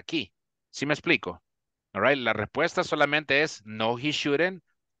no está aquí. ¿Sí me explico? All right, la respuesta solamente es no, he shouldn't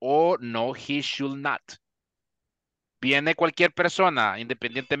o no, he should not. Viene cualquier persona,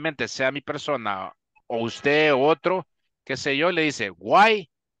 independientemente sea mi persona o usted o otro, qué sé yo, le dice, why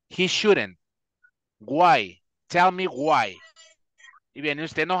he shouldn't. Why? Tell me why. Y viene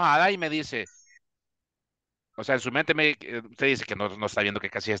usted enojada y me dice, o sea, en su mente usted dice que no está viendo que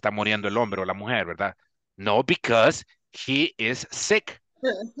casi está muriendo el hombre o la mujer, ¿verdad? No, because he is sick.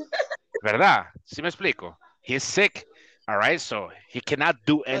 ¿Verdad? ¿Sí me explico? He's sick. All right, so he cannot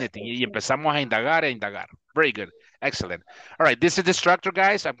do anything. Y empezamos a indagar e indagar. Very good. Excellent. All right, this is the structure,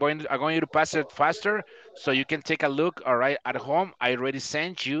 guys. I'm going to pass it faster so you can take a look, all right, at home. I already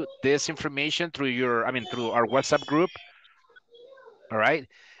sent you this information through through our WhatsApp group. All right.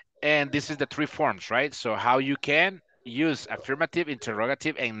 And this is the three forms, right? So how you can use affirmative,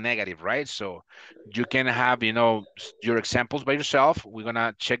 interrogative, and negative, right? So you can have, your examples by yourself. We're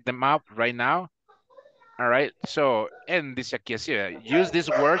gonna check them out right now. All right. So, and dice aquí así, use these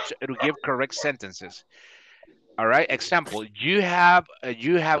words to give correct sentences. All right. Example, you have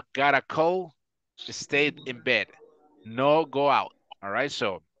got a cold, stayed in bed, no go out. All right.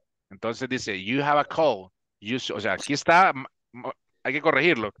 So, entonces dice, you have a cold. O sea, aquí está, hay que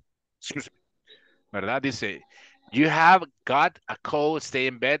corregirlo. Excuse me. ¿Verdad? Dice, you have got a cold, stay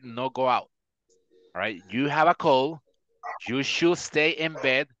in bed, no go out. All right. You have a cold, you should stay in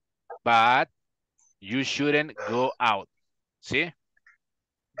bed, but you shouldn't go out. ¿Sí?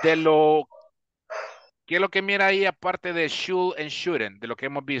 ¿Qué es lo que mira ahí aparte de should and shouldn't? De lo que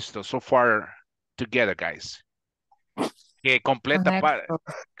hemos visto so far together, guys. Que completa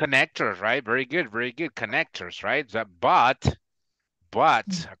connectors, right? Very good, very good. Connectors, right? But,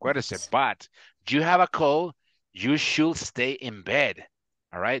 acuérdese, but, you have a cold, you should stay in bed,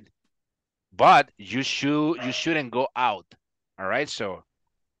 all right? But you shouldn't go out, all right? So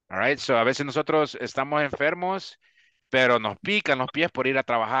a veces nosotros estamos enfermos, pero nos pican los pies por ir a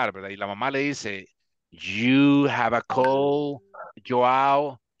trabajar, ¿verdad? Y la mamá le dice, you have a cold,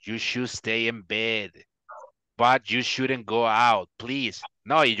 Joao, you should stay in bed, but you shouldn't go out, please.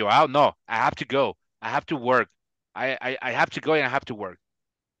 No, y Joao, no, I have to go, I have to work, I have to go and I have to work.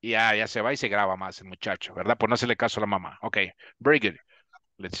 Y ya se va y se graba más el muchacho, ¿verdad? Por no hacerle caso a la mamá. Ok, very good.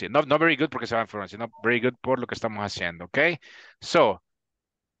 Let's see. No very good porque se va a informar, sino very good por lo que estamos haciendo, ok? So,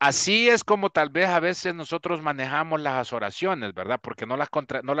 así es como tal vez a veces nosotros manejamos las oraciones, ¿verdad? Porque no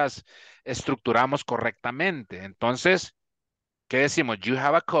las estructuramos correctamente. Entonces, ¿qué decimos? You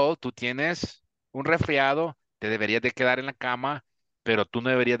have a cold, tú tienes un resfriado, te deberías de quedar en la cama, pero tú no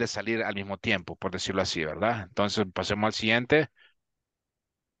deberías de salir al mismo tiempo, por decirlo así, ¿verdad? Entonces, pasemos al siguiente.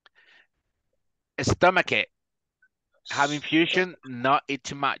 Stomachache. Have infusion, not eat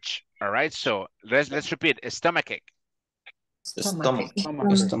too much. All right, so let's repeat. Stomachache.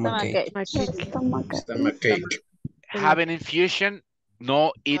 Stomachache. Have an infusion,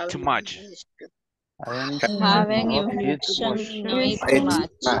 no eat too much. Having infusion, no eat too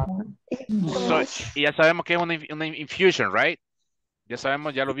much. So, y ya sabemos que es una infusion, right? Ya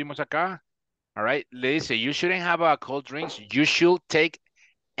sabemos, ya lo vimos acá. All right, le dice, you shouldn't have a cold drinks. You should take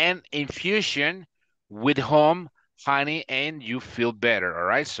an infusion with home honey and you feel better. All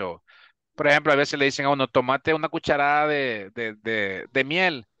right, so, por ejemplo, a veces le dicen a uno, tomate una cucharada de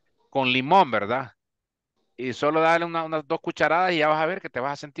miel con limón, ¿verdad? Y solo dale unas 2 cucharadas y ya vas a ver que te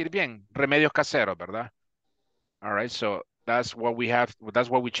vas a sentir bien. Remedios caseros, ¿verdad? All right, so that's what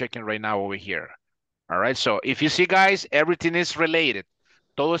we're checking right now over here. All right, so if you see, guys, everything is related.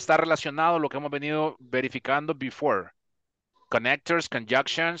 Todo está relacionado, lo que hemos venido verificando before. Connectors,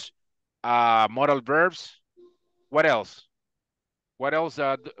 conjunctions, modal verbs. What else? What else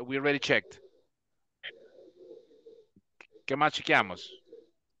we already checked? ¿Qué más chequeamos?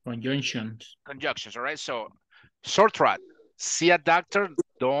 Conjunctions. Conjunctions, all right? So, sore throat. See a doctor,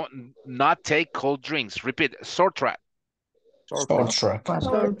 not take cold drinks. Repeat, sore throat. Sore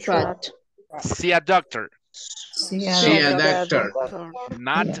throat. See a doctor. See a doctor.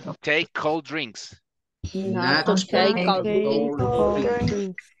 Not take cold drinks. Not take cold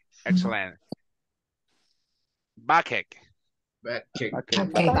drinks. Excellent. Backache. Backache.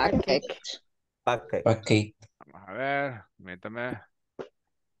 Backache. Vamos a ver, permítame.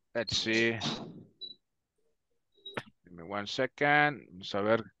 Let's see. Give me 1 second. Vamos a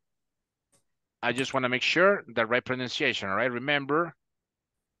ver. I just want to make sure the right pronunciation, all right? Remember,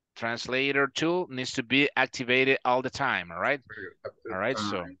 translator tool needs to be activated all the time, all right? All right,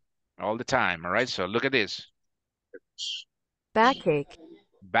 so all the time, all right? So look at this. Backache.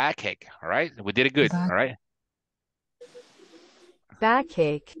 Backache, all right? We did it good, all right?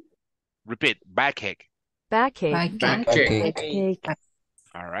 Backache. Repeat, backache. Backache. Backache.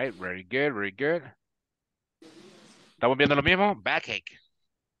 All right, very good, very good. ¿Estamos viendo lo mismo? Backache.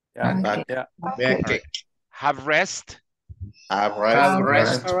 Yeah. Right. Have rest. Have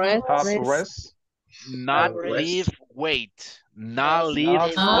rest. Have rest. Not leave weight. Not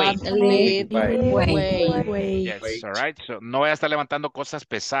lift weight. Yes, all right. So, no voy a estar levantando cosas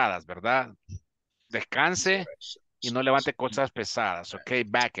pesadas, ¿verdad? Descanse y no levante cosas pesadas, ok,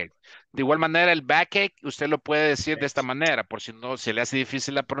 backache. De igual manera, el backache, usted lo puede decir de esta manera, por si no se le hace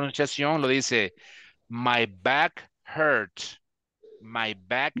difícil la pronunciación, lo dice, my back hurts, my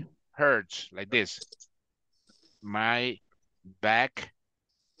back hurts, like this. My back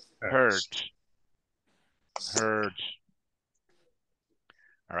hurts, hurts.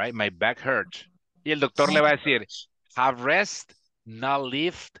 All right, my back hurts. Y el doctor le va a decir, have rest, not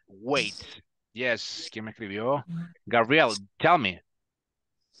lift weights. Yes, ¿quién me escribió? Gabriel, tell me.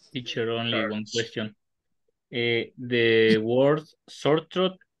 Teacher, only one question. The word sore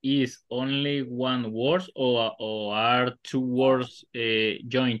throat is only one word or are two words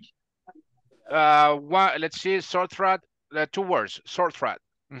joined? Let's see, sore throat, 2 words, sore throat.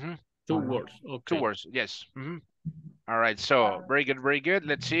 Two words, okay. 2 words, yes. All right, so very good, very good.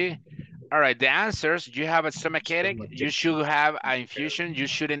 Let's see. All right, the answers, you have a stomachache, you should have an infusion, you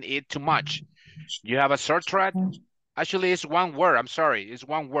shouldn't eat too much. You have a sore throat, actually it's one word, I'm sorry, it's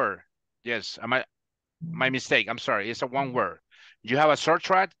one word. Yes, my mistake, I'm sorry, it's a one word. You have a sore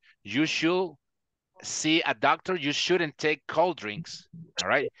throat, you should see a doctor, you shouldn't take cold drinks, all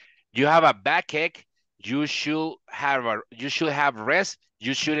right? You have a backache, you should have rest,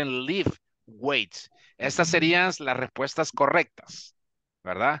 you shouldn't lift weights. Estas serían las respuestas correctas,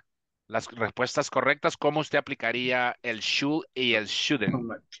 ¿verdad? Las respuestas correctas, cómo usted aplicaría el should y el shouldn't.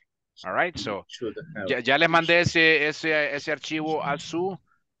 All right, so ya les mandé ese archivo a su,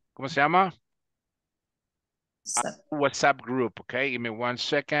 ¿cómo se llama? WhatsApp group, okay? Give me 1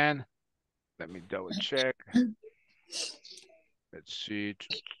 second. Let me double check. Let's see.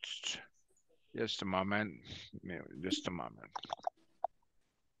 Just a moment. Just a moment.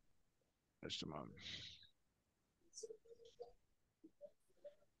 Just a moment.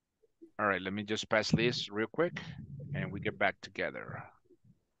 All right, let me just pass this real quick and we get back together.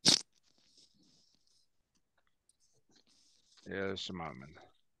 Just a moment.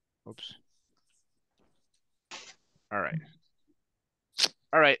 Oops. All right.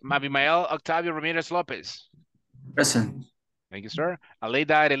 All right, Mabimael Octavio Ramirez Lopez. Present. Thank you, sir.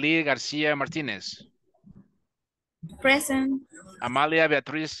 Aleida Arely Garcia Martinez. Present. Amalia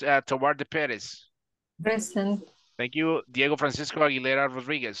Beatriz Tobar de Perez. Present. Thank you. Diego Francisco Aguilera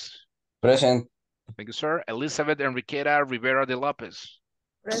Rodriguez. Present. Thank you, sir. Elizabeth Enriqueta Rivera de Lopez.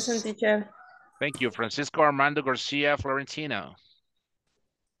 Present, teacher. Thank you. Francisco Armando Garcia Florentino.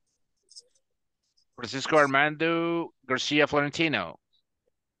 Francisco Armando Garcia Florentino.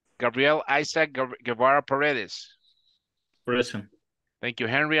 Gabriel Isaac Guevara Paredes. Present. Thank you.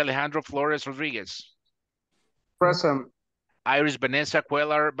 Henry Alejandro Flores Rodriguez. Present. Iris Vanessa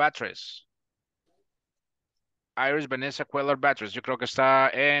Cuellar Batres. Iris Vanessa Cuellar Batres. Yo creo que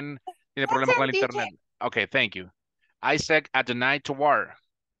tiene problema con el internet. Okay, thank you. Isaac Adonai Tawar.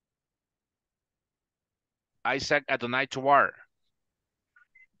 Isaac Adonai Tawar.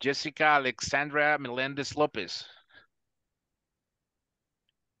 Jessica Alexandra Melendez Lopez.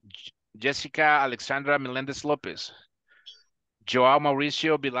 Jessica Alexandra Melendez Lopez. Joao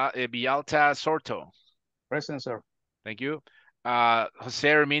Mauricio Villalta Sorto. Present, sir. Thank you. Jose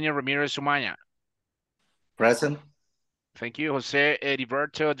Herminio Ramirez Sumaya. Present. Thank you. Jose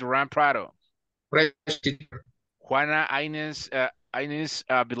Heriberto Duran Prado. Present. Juana Inés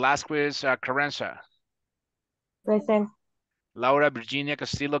Velázquez Carranza. Present. Laura Virginia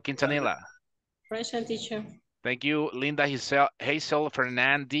Castillo Quintanilla. Present, teacher. Thank you. Linda Hazel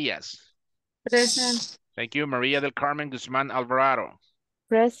Fernan Diaz. Present. Thank you. Maria del Carmen Guzman Alvarado.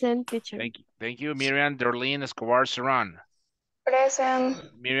 Present, teacher. Thank you. Miriam Darlene Escobar Serran. Present.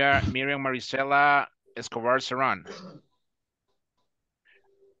 Miriam Maricela Escobar Serran.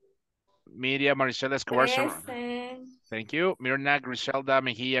 Miriam Maricela Escobar Serran. Thank you. Mirna Griselda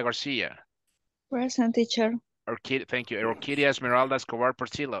Mejia Garcia. Present, teacher. Thank you. Orquídea Esmeralda Escobar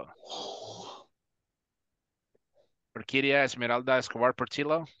Portillo. Orquídea Esmeralda Escobar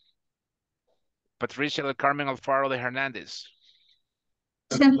Portillo. Patricia del Carmen Alfaro de Hernández.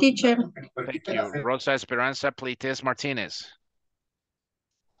 Present, teacher. Thank you. Rosa Esperanza Pleites Martinez.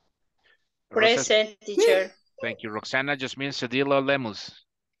 Present, teacher. Thank you. Roxana Jasmine Cedillo Lemus.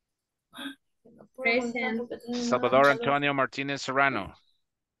 Present. Salvador Antonio Martinez Serrano.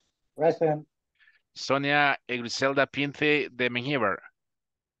 Present. Sonia Griselda Pinte de Mengíbar.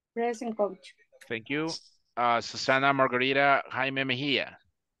 Present, coach. Thank you. Susana Margarita Jaime Mejia.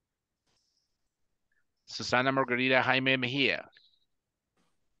 Susana Margarita Jaime Mejia.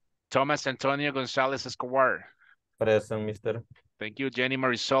 Thomas Antonio González Escobar. Present, mister. Thank you. Jenny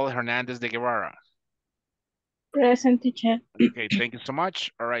Marisol Hernandez de Guevara. Present, teacher. Okay, thank you so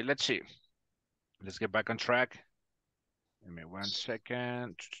much. All right, let's see. Let's get back on track. Give me 1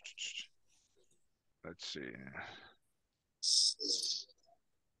 second. Let's see.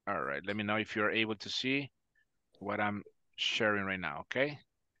 All right, let me know if you're able to see what I'm sharing right now, okay?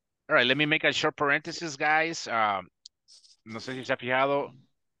 All right, let me make a short parenthesis, guys. No sé si se ha fijado,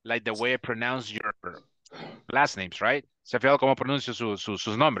 like the way I pronounce your last names, right? Se ha fijado cómo pronuncio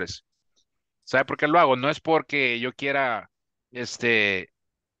sus nombres. ¿Sabe por qué lo hago? No es porque yo quiera,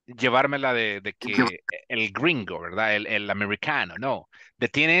 llevármela de que el gringo, ¿verdad? El americano, no. The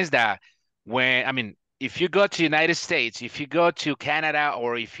thing is that when, I mean, if you go to United States, if you go to Canada,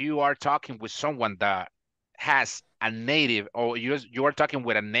 or if you are talking with someone that has a native, or you are talking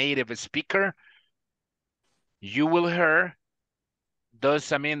with a native speaker, you will hear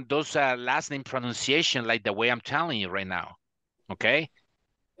those, I mean, those last name pronunciation like the way I'm telling you right now, okay?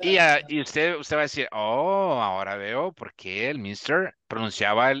 Y usted va a decir, oh, ahora veo por qué el mister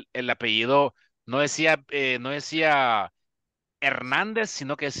pronunciaba el apellido, no decía Hernández,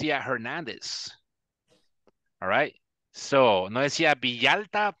 sino que decía Hernández. All right. So, no decía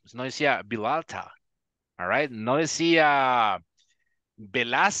Villalta, no decía Vilalta. All right. No decía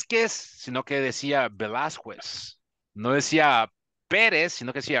Velázquez, sino que decía Velázquez. No decía Pérez,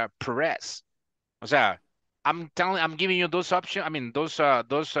 sino que decía Pérez. O sea, I'm giving you those options. I mean, those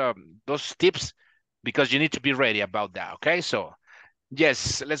tips, because you need to be ready about that. Okay. So,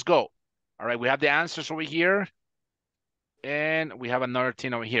 yes, let's go. All right. We have the answers over here. And we have another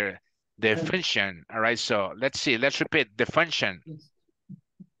thing over here. The function. All right. So let's see. Let's repeat the function.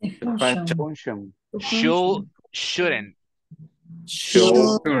 Function. Should, shouldn't.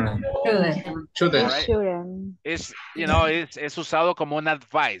 Shouldn't. Right? Es, es usado como un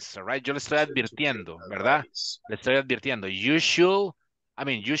advice, all right? Yo le estoy advirtiendo, ¿verdad? Le estoy advirtiendo. You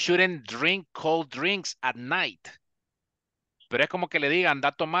shouldn't drink cold drinks at night. Pero es como que le digan,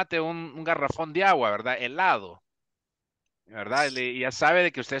 da tomate un garrafón de agua, ¿verdad? Helado. ¿Verdad? Y ya sabe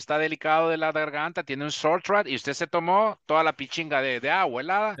de que usted está delicado de la garganta, tiene un sore throat y usted se tomó toda la pichinga de agua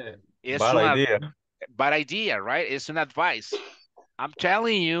helada. Es Bad idea. Bad idea, right? It's an advice. I'm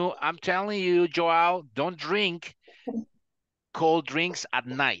telling you, Joao, don't drink cold drinks at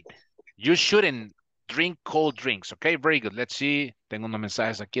night. You shouldn't drink cold drinks, okay? Very good. Let's see. Tengo unos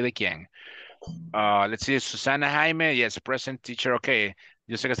mensajes aquí de quién. Let's see, Susana Jaime, yes, present teacher, okay.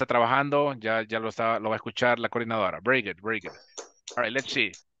 Yo sé que está trabajando, ya lo va a escuchar la coordinadora. Very good, very good. All right, let's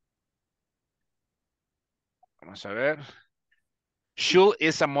see. Vamos a ver. Should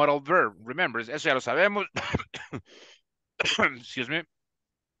is a modal verb. Remember, eso ya lo sabemos. Excuse me.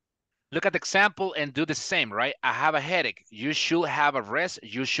 Look at the example and do the same, right? I have a headache. You should have a rest.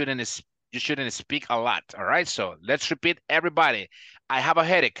 You shouldn't speak a lot, all right? So let's repeat, everybody. I have a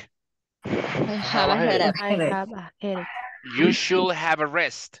headache. I have a headache. You should have a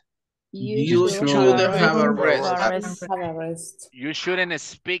rest. You should have a rest. You shouldn't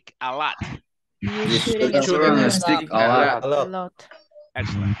speak a lot. You shouldn't speak a lot.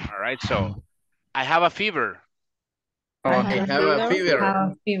 Excellent. All right. So I have a fever. I have a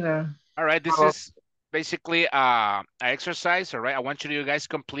fever. All right. This is basically an exercise. All right. I want you guys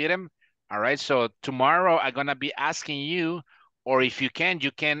complete them. All right. So tomorrow I'm going to be asking you, or if you can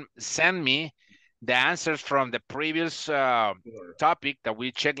send me the answers from the previous topic that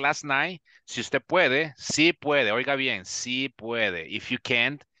we checked last night. Si usted puede, sí puede. Oiga bien, sí puede. If you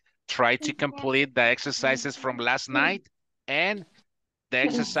can't, try to complete the exercises from last night and the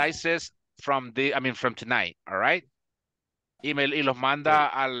exercises from tonight. All right. Email y los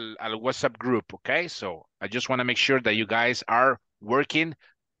manda al WhatsApp group. Okay. So I just want to make sure that you guys are working.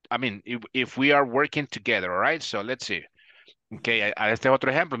 I mean, if we are working together. All right. So let's see. Okay, este es otro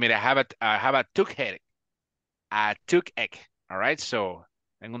ejemplo. Mira, I have a toothache. A toothache. All right, so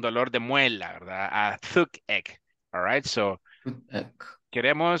tengo un dolor de muela, ¿verdad? A toothache. All right, so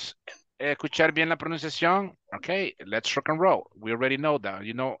queremos escuchar bien la pronunciación. Okay, let's rock and roll. We already know that.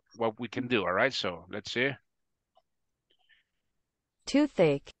 You know what we can do. All right, so let's see.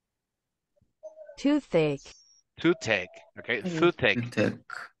 Toothache. Toothache. Toothache. Okay, toothache.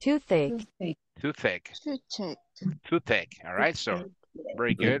 Toothache. Toothache. Toothache. All right, so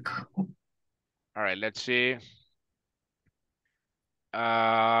very good. All right, let's see.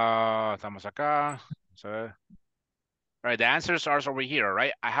 Estamos acá. So, all right, the answers are over here, all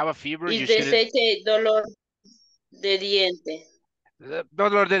right? I have a fever. Y deseche dolor de diente.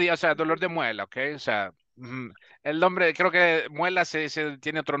 Dolor de diente, o sea, dolor de muela, ok? O sea, el nombre, creo que muela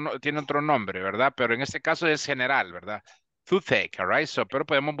tiene otro nombre, ¿verdad? Pero en este caso es general, ¿verdad? Toothache, all right? So, pero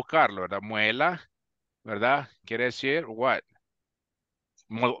podemos buscarlo, ¿verdad? Muela. ¿Verdad? Quiere decir what?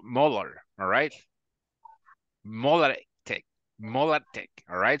 Molar, all right? molar take,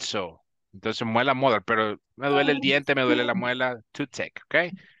 all right? So, entonces muela molar, pero me duele el diente, me duele la muela, to take,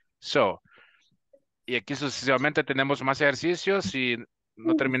 okay? So, y aquí sucesivamente tenemos más ejercicios y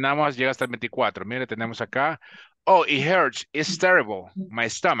no terminamos, llega hasta el 24. Mire, tenemos acá. Oh, it hurts, it's terrible, my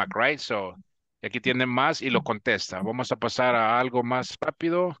stomach, right? So, y aquí tienen más y lo contesta. Vamos a pasar a algo más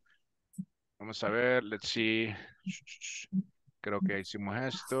rápido. Vamos a ver, let's see. Creo que hicimos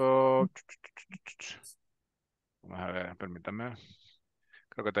esto. Vamos a ver, permítame.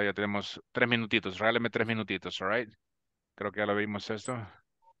 Creo que todavía tenemos 3 minutitos. Regáleme 3 minutitos, all right? Creo que ya lo vimos esto.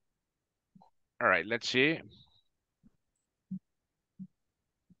 All right, let's see.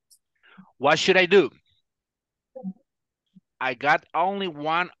 What should I do? I got only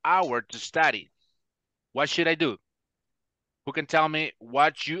 1 hour to study. What should I do? Who can tell me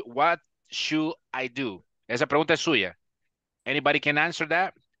what should I do? Esa pregunta es suya. Anybody can answer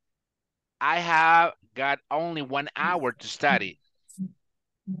that? I have got only 1 hour to study.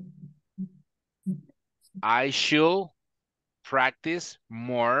 I should practice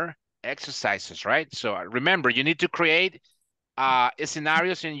more exercises, right? So remember, you need to create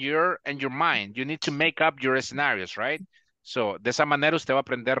scenarios in your mind. You need to make up your scenarios, right? So, de esa manera usted va a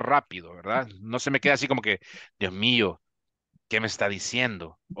aprender rápido, ¿verdad? No se me queda así como que, Dios mío, ¿qué me está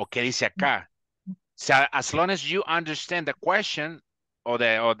diciendo? ¿O qué dice acá? So, as long as you understand the question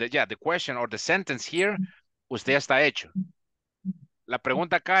the question or the sentence here, usted ya está hecho. La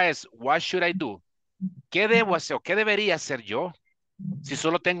pregunta acá es, what should I do? ¿Qué debo hacer o qué debería hacer yo si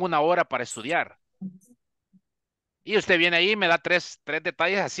solo tengo 1 hora para estudiar? Y usted viene ahí y me da tres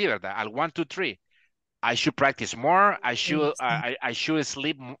detalles así, ¿verdad? Al 1, 2, 3. I should practice more. I should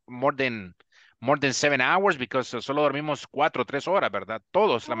sleep more than 7 hours because solo dormimos 4 o 3 horas, ¿verdad?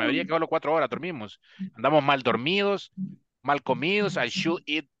 Todos, la mayoría que solo 4 horas dormimos. Andamos mal dormidos, mal comidos. I should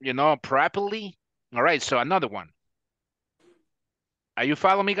eat, properly. All right, so another one. Are you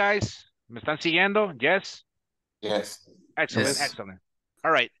following me, guys? ¿Me están siguiendo? Yes? Yes. Excellent, Yes. excellent.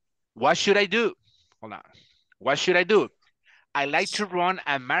 All right, what should I do? Hold on. What should I do? I like to run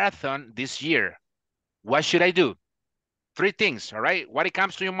a marathon this year. What should I do? 3 things, all right? What it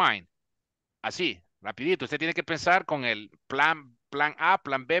comes to your mind? Así, rapidito. Usted tiene que pensar con el plan A,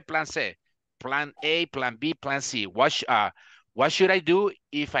 plan B, plan C. Plan A, plan B, plan C. What should I do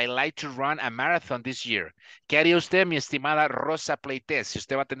if I like to run a marathon this year? ¿Qué haría usted, mi estimada Rosa Pleites? Si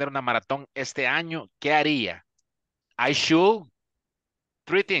usted va a tener una maratón este año, ¿qué haría? I should.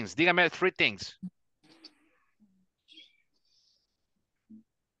 3 things. Dígame 3 things.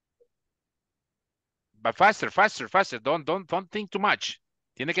 But faster. Don't think too much.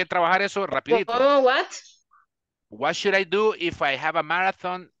 Tiene que trabajar eso rapidito. What? What should I do if I have a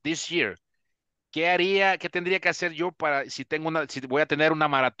marathon this year? ¿Qué haría, qué tendría que hacer yo para si voy a tener una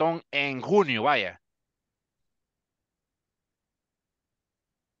maratón en junio, vaya?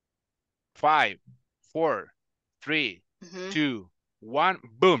 5, 4, 3, 2, 1,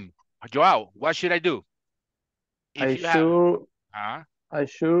 boom. Joao, what should I do? I should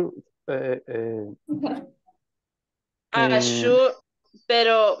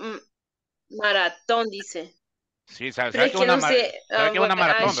pero maratón dice. Sí, ¿sabe Pero que es una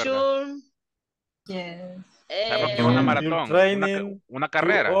maratón, I verdad? should, ¿Sabe que es una maratón? Training una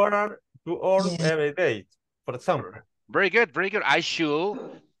carrera. 2 hours every day, for example. Very good, very good. I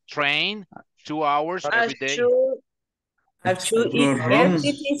should train 2 hours every day. I should eat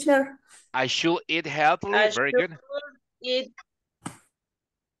healthy, teacher. I should eat healthily. Very good.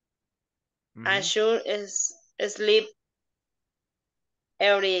 I should sleep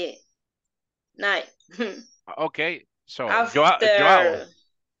every night. Okay, so after Joao.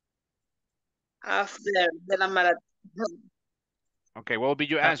 After de la maratón. Okay, what will be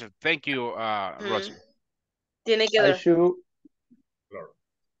your answer? Thank you, Rosie. Tiene que dar.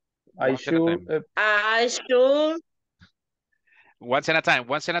 I should. Once at a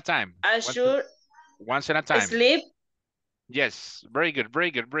time. I should. Once at a time. Sleep. Yes, very good.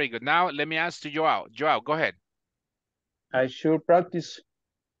 Now let me ask to Joao. Joao, go ahead. I should practice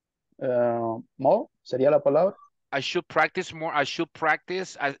more. ¿Sería la palabra? I should practice more. I should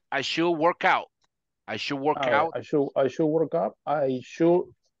work out. I should work out. I should work out. I should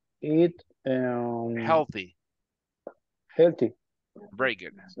eat healthy. Very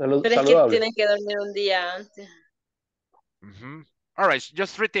good. Pero es que tienen que dormir un día antes. All right,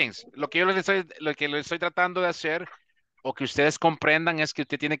 just 3 things. Lo que les estoy tratando de hacer o que ustedes comprendan es que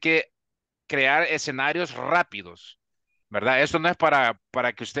usted tiene que crear escenarios rápidos, ¿verdad? Esto no es para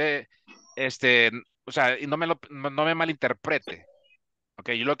que usted, o sea, y no me malinterprete.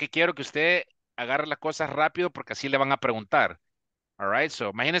 Ok, yo lo que quiero es que usted agarre las cosas rápido porque así le van a preguntar. All right, so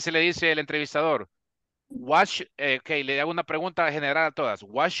imagínense, le dice el entrevistador, Okay, le hago una pregunta general a todas.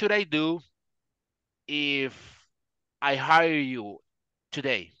 What should I do if I hire you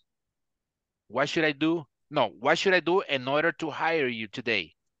today? What should I do? No, what should I do in order to hire you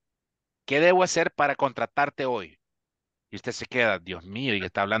today? ¿Qué debo hacer para contratarte hoy? Y usted se queda, Dios mío, ¿y qué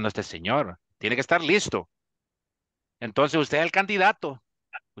está hablando este señor? Tiene que estar listo. Entonces usted es el candidato.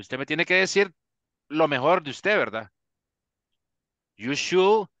 Usted me tiene que decir lo mejor de usted, ¿verdad? You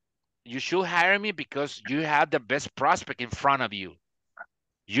should hire me because you have the best prospect in front of you.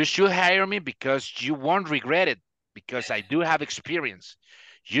 You should hire me because you won't regret it, because I do have experience.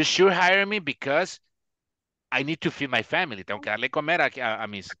 You should hire me because I need to feed my family. Tengo que darle comer a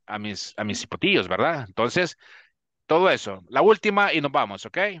mis hipotillos, ¿verdad? Entonces, todo eso. La última y nos vamos,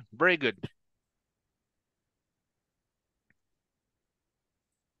 ¿ok? Very good.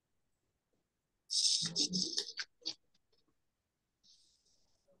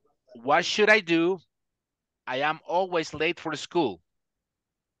 What should I do? I am always late for school.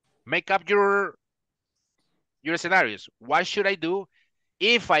 Make up your scenarios. What should I do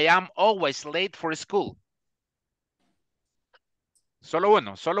if I am always late for school? Solo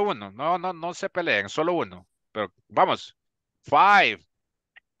uno, solo uno. No se peleen, solo uno. Pero vamos. 5.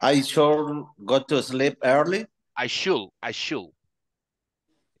 I should go to sleep early. I should.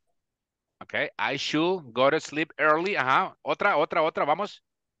 Okay, I should go to sleep early. Ajá. Otra, vamos.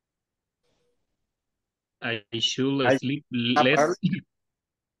 I should sleep less.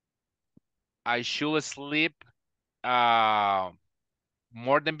 I should sleep more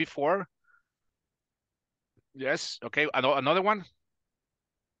than before. Yes, okay. Another one.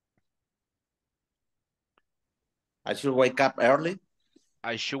 I should wake up early.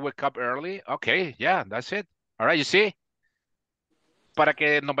 I should wake up early. Okay, yeah, that's it. All right, you see? Para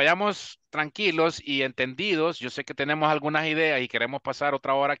que nos vayamos tranquilos y entendidos, yo sé que tenemos algunas ideas y queremos pasar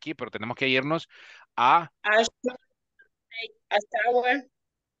otra hora aquí, pero tenemos que irnos a... I should take a shower.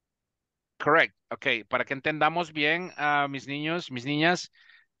 Correct. Ok, para que entendamos bien a mis niños, mis niñas,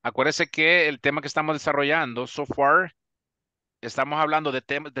 acuérdense que el tema que estamos desarrollando so far, estamos hablando de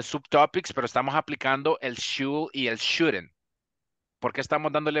temas, de subtopics, pero estamos aplicando el should y el shouldn't. ¿Por qué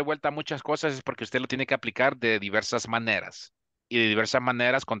estamos dándole vuelta a muchas cosas? Es porque usted lo tiene que aplicar de diversas maneras y de diversas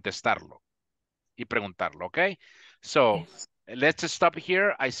maneras contestarlo y preguntarlo, ¿ok? So, let's stop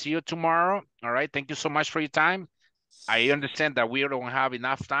here. I see you tomorrow. All right, thank you so much for your time. I understand that we don't have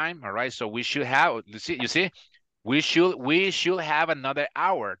enough time, all right? So we should have, you see, we should have another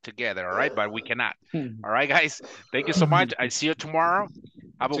hour together, all right? But we cannot. All right, guys, thank you so much. I see you tomorrow.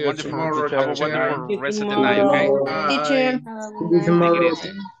 Have a wonderful rest of the night, okay? Teacher.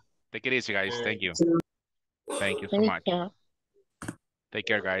 Take it easy, guys. Thank you. Thank you so much. Take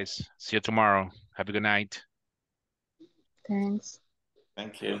care, guys. See you tomorrow. Have a good night. Thanks.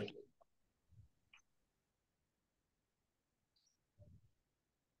 Thank you.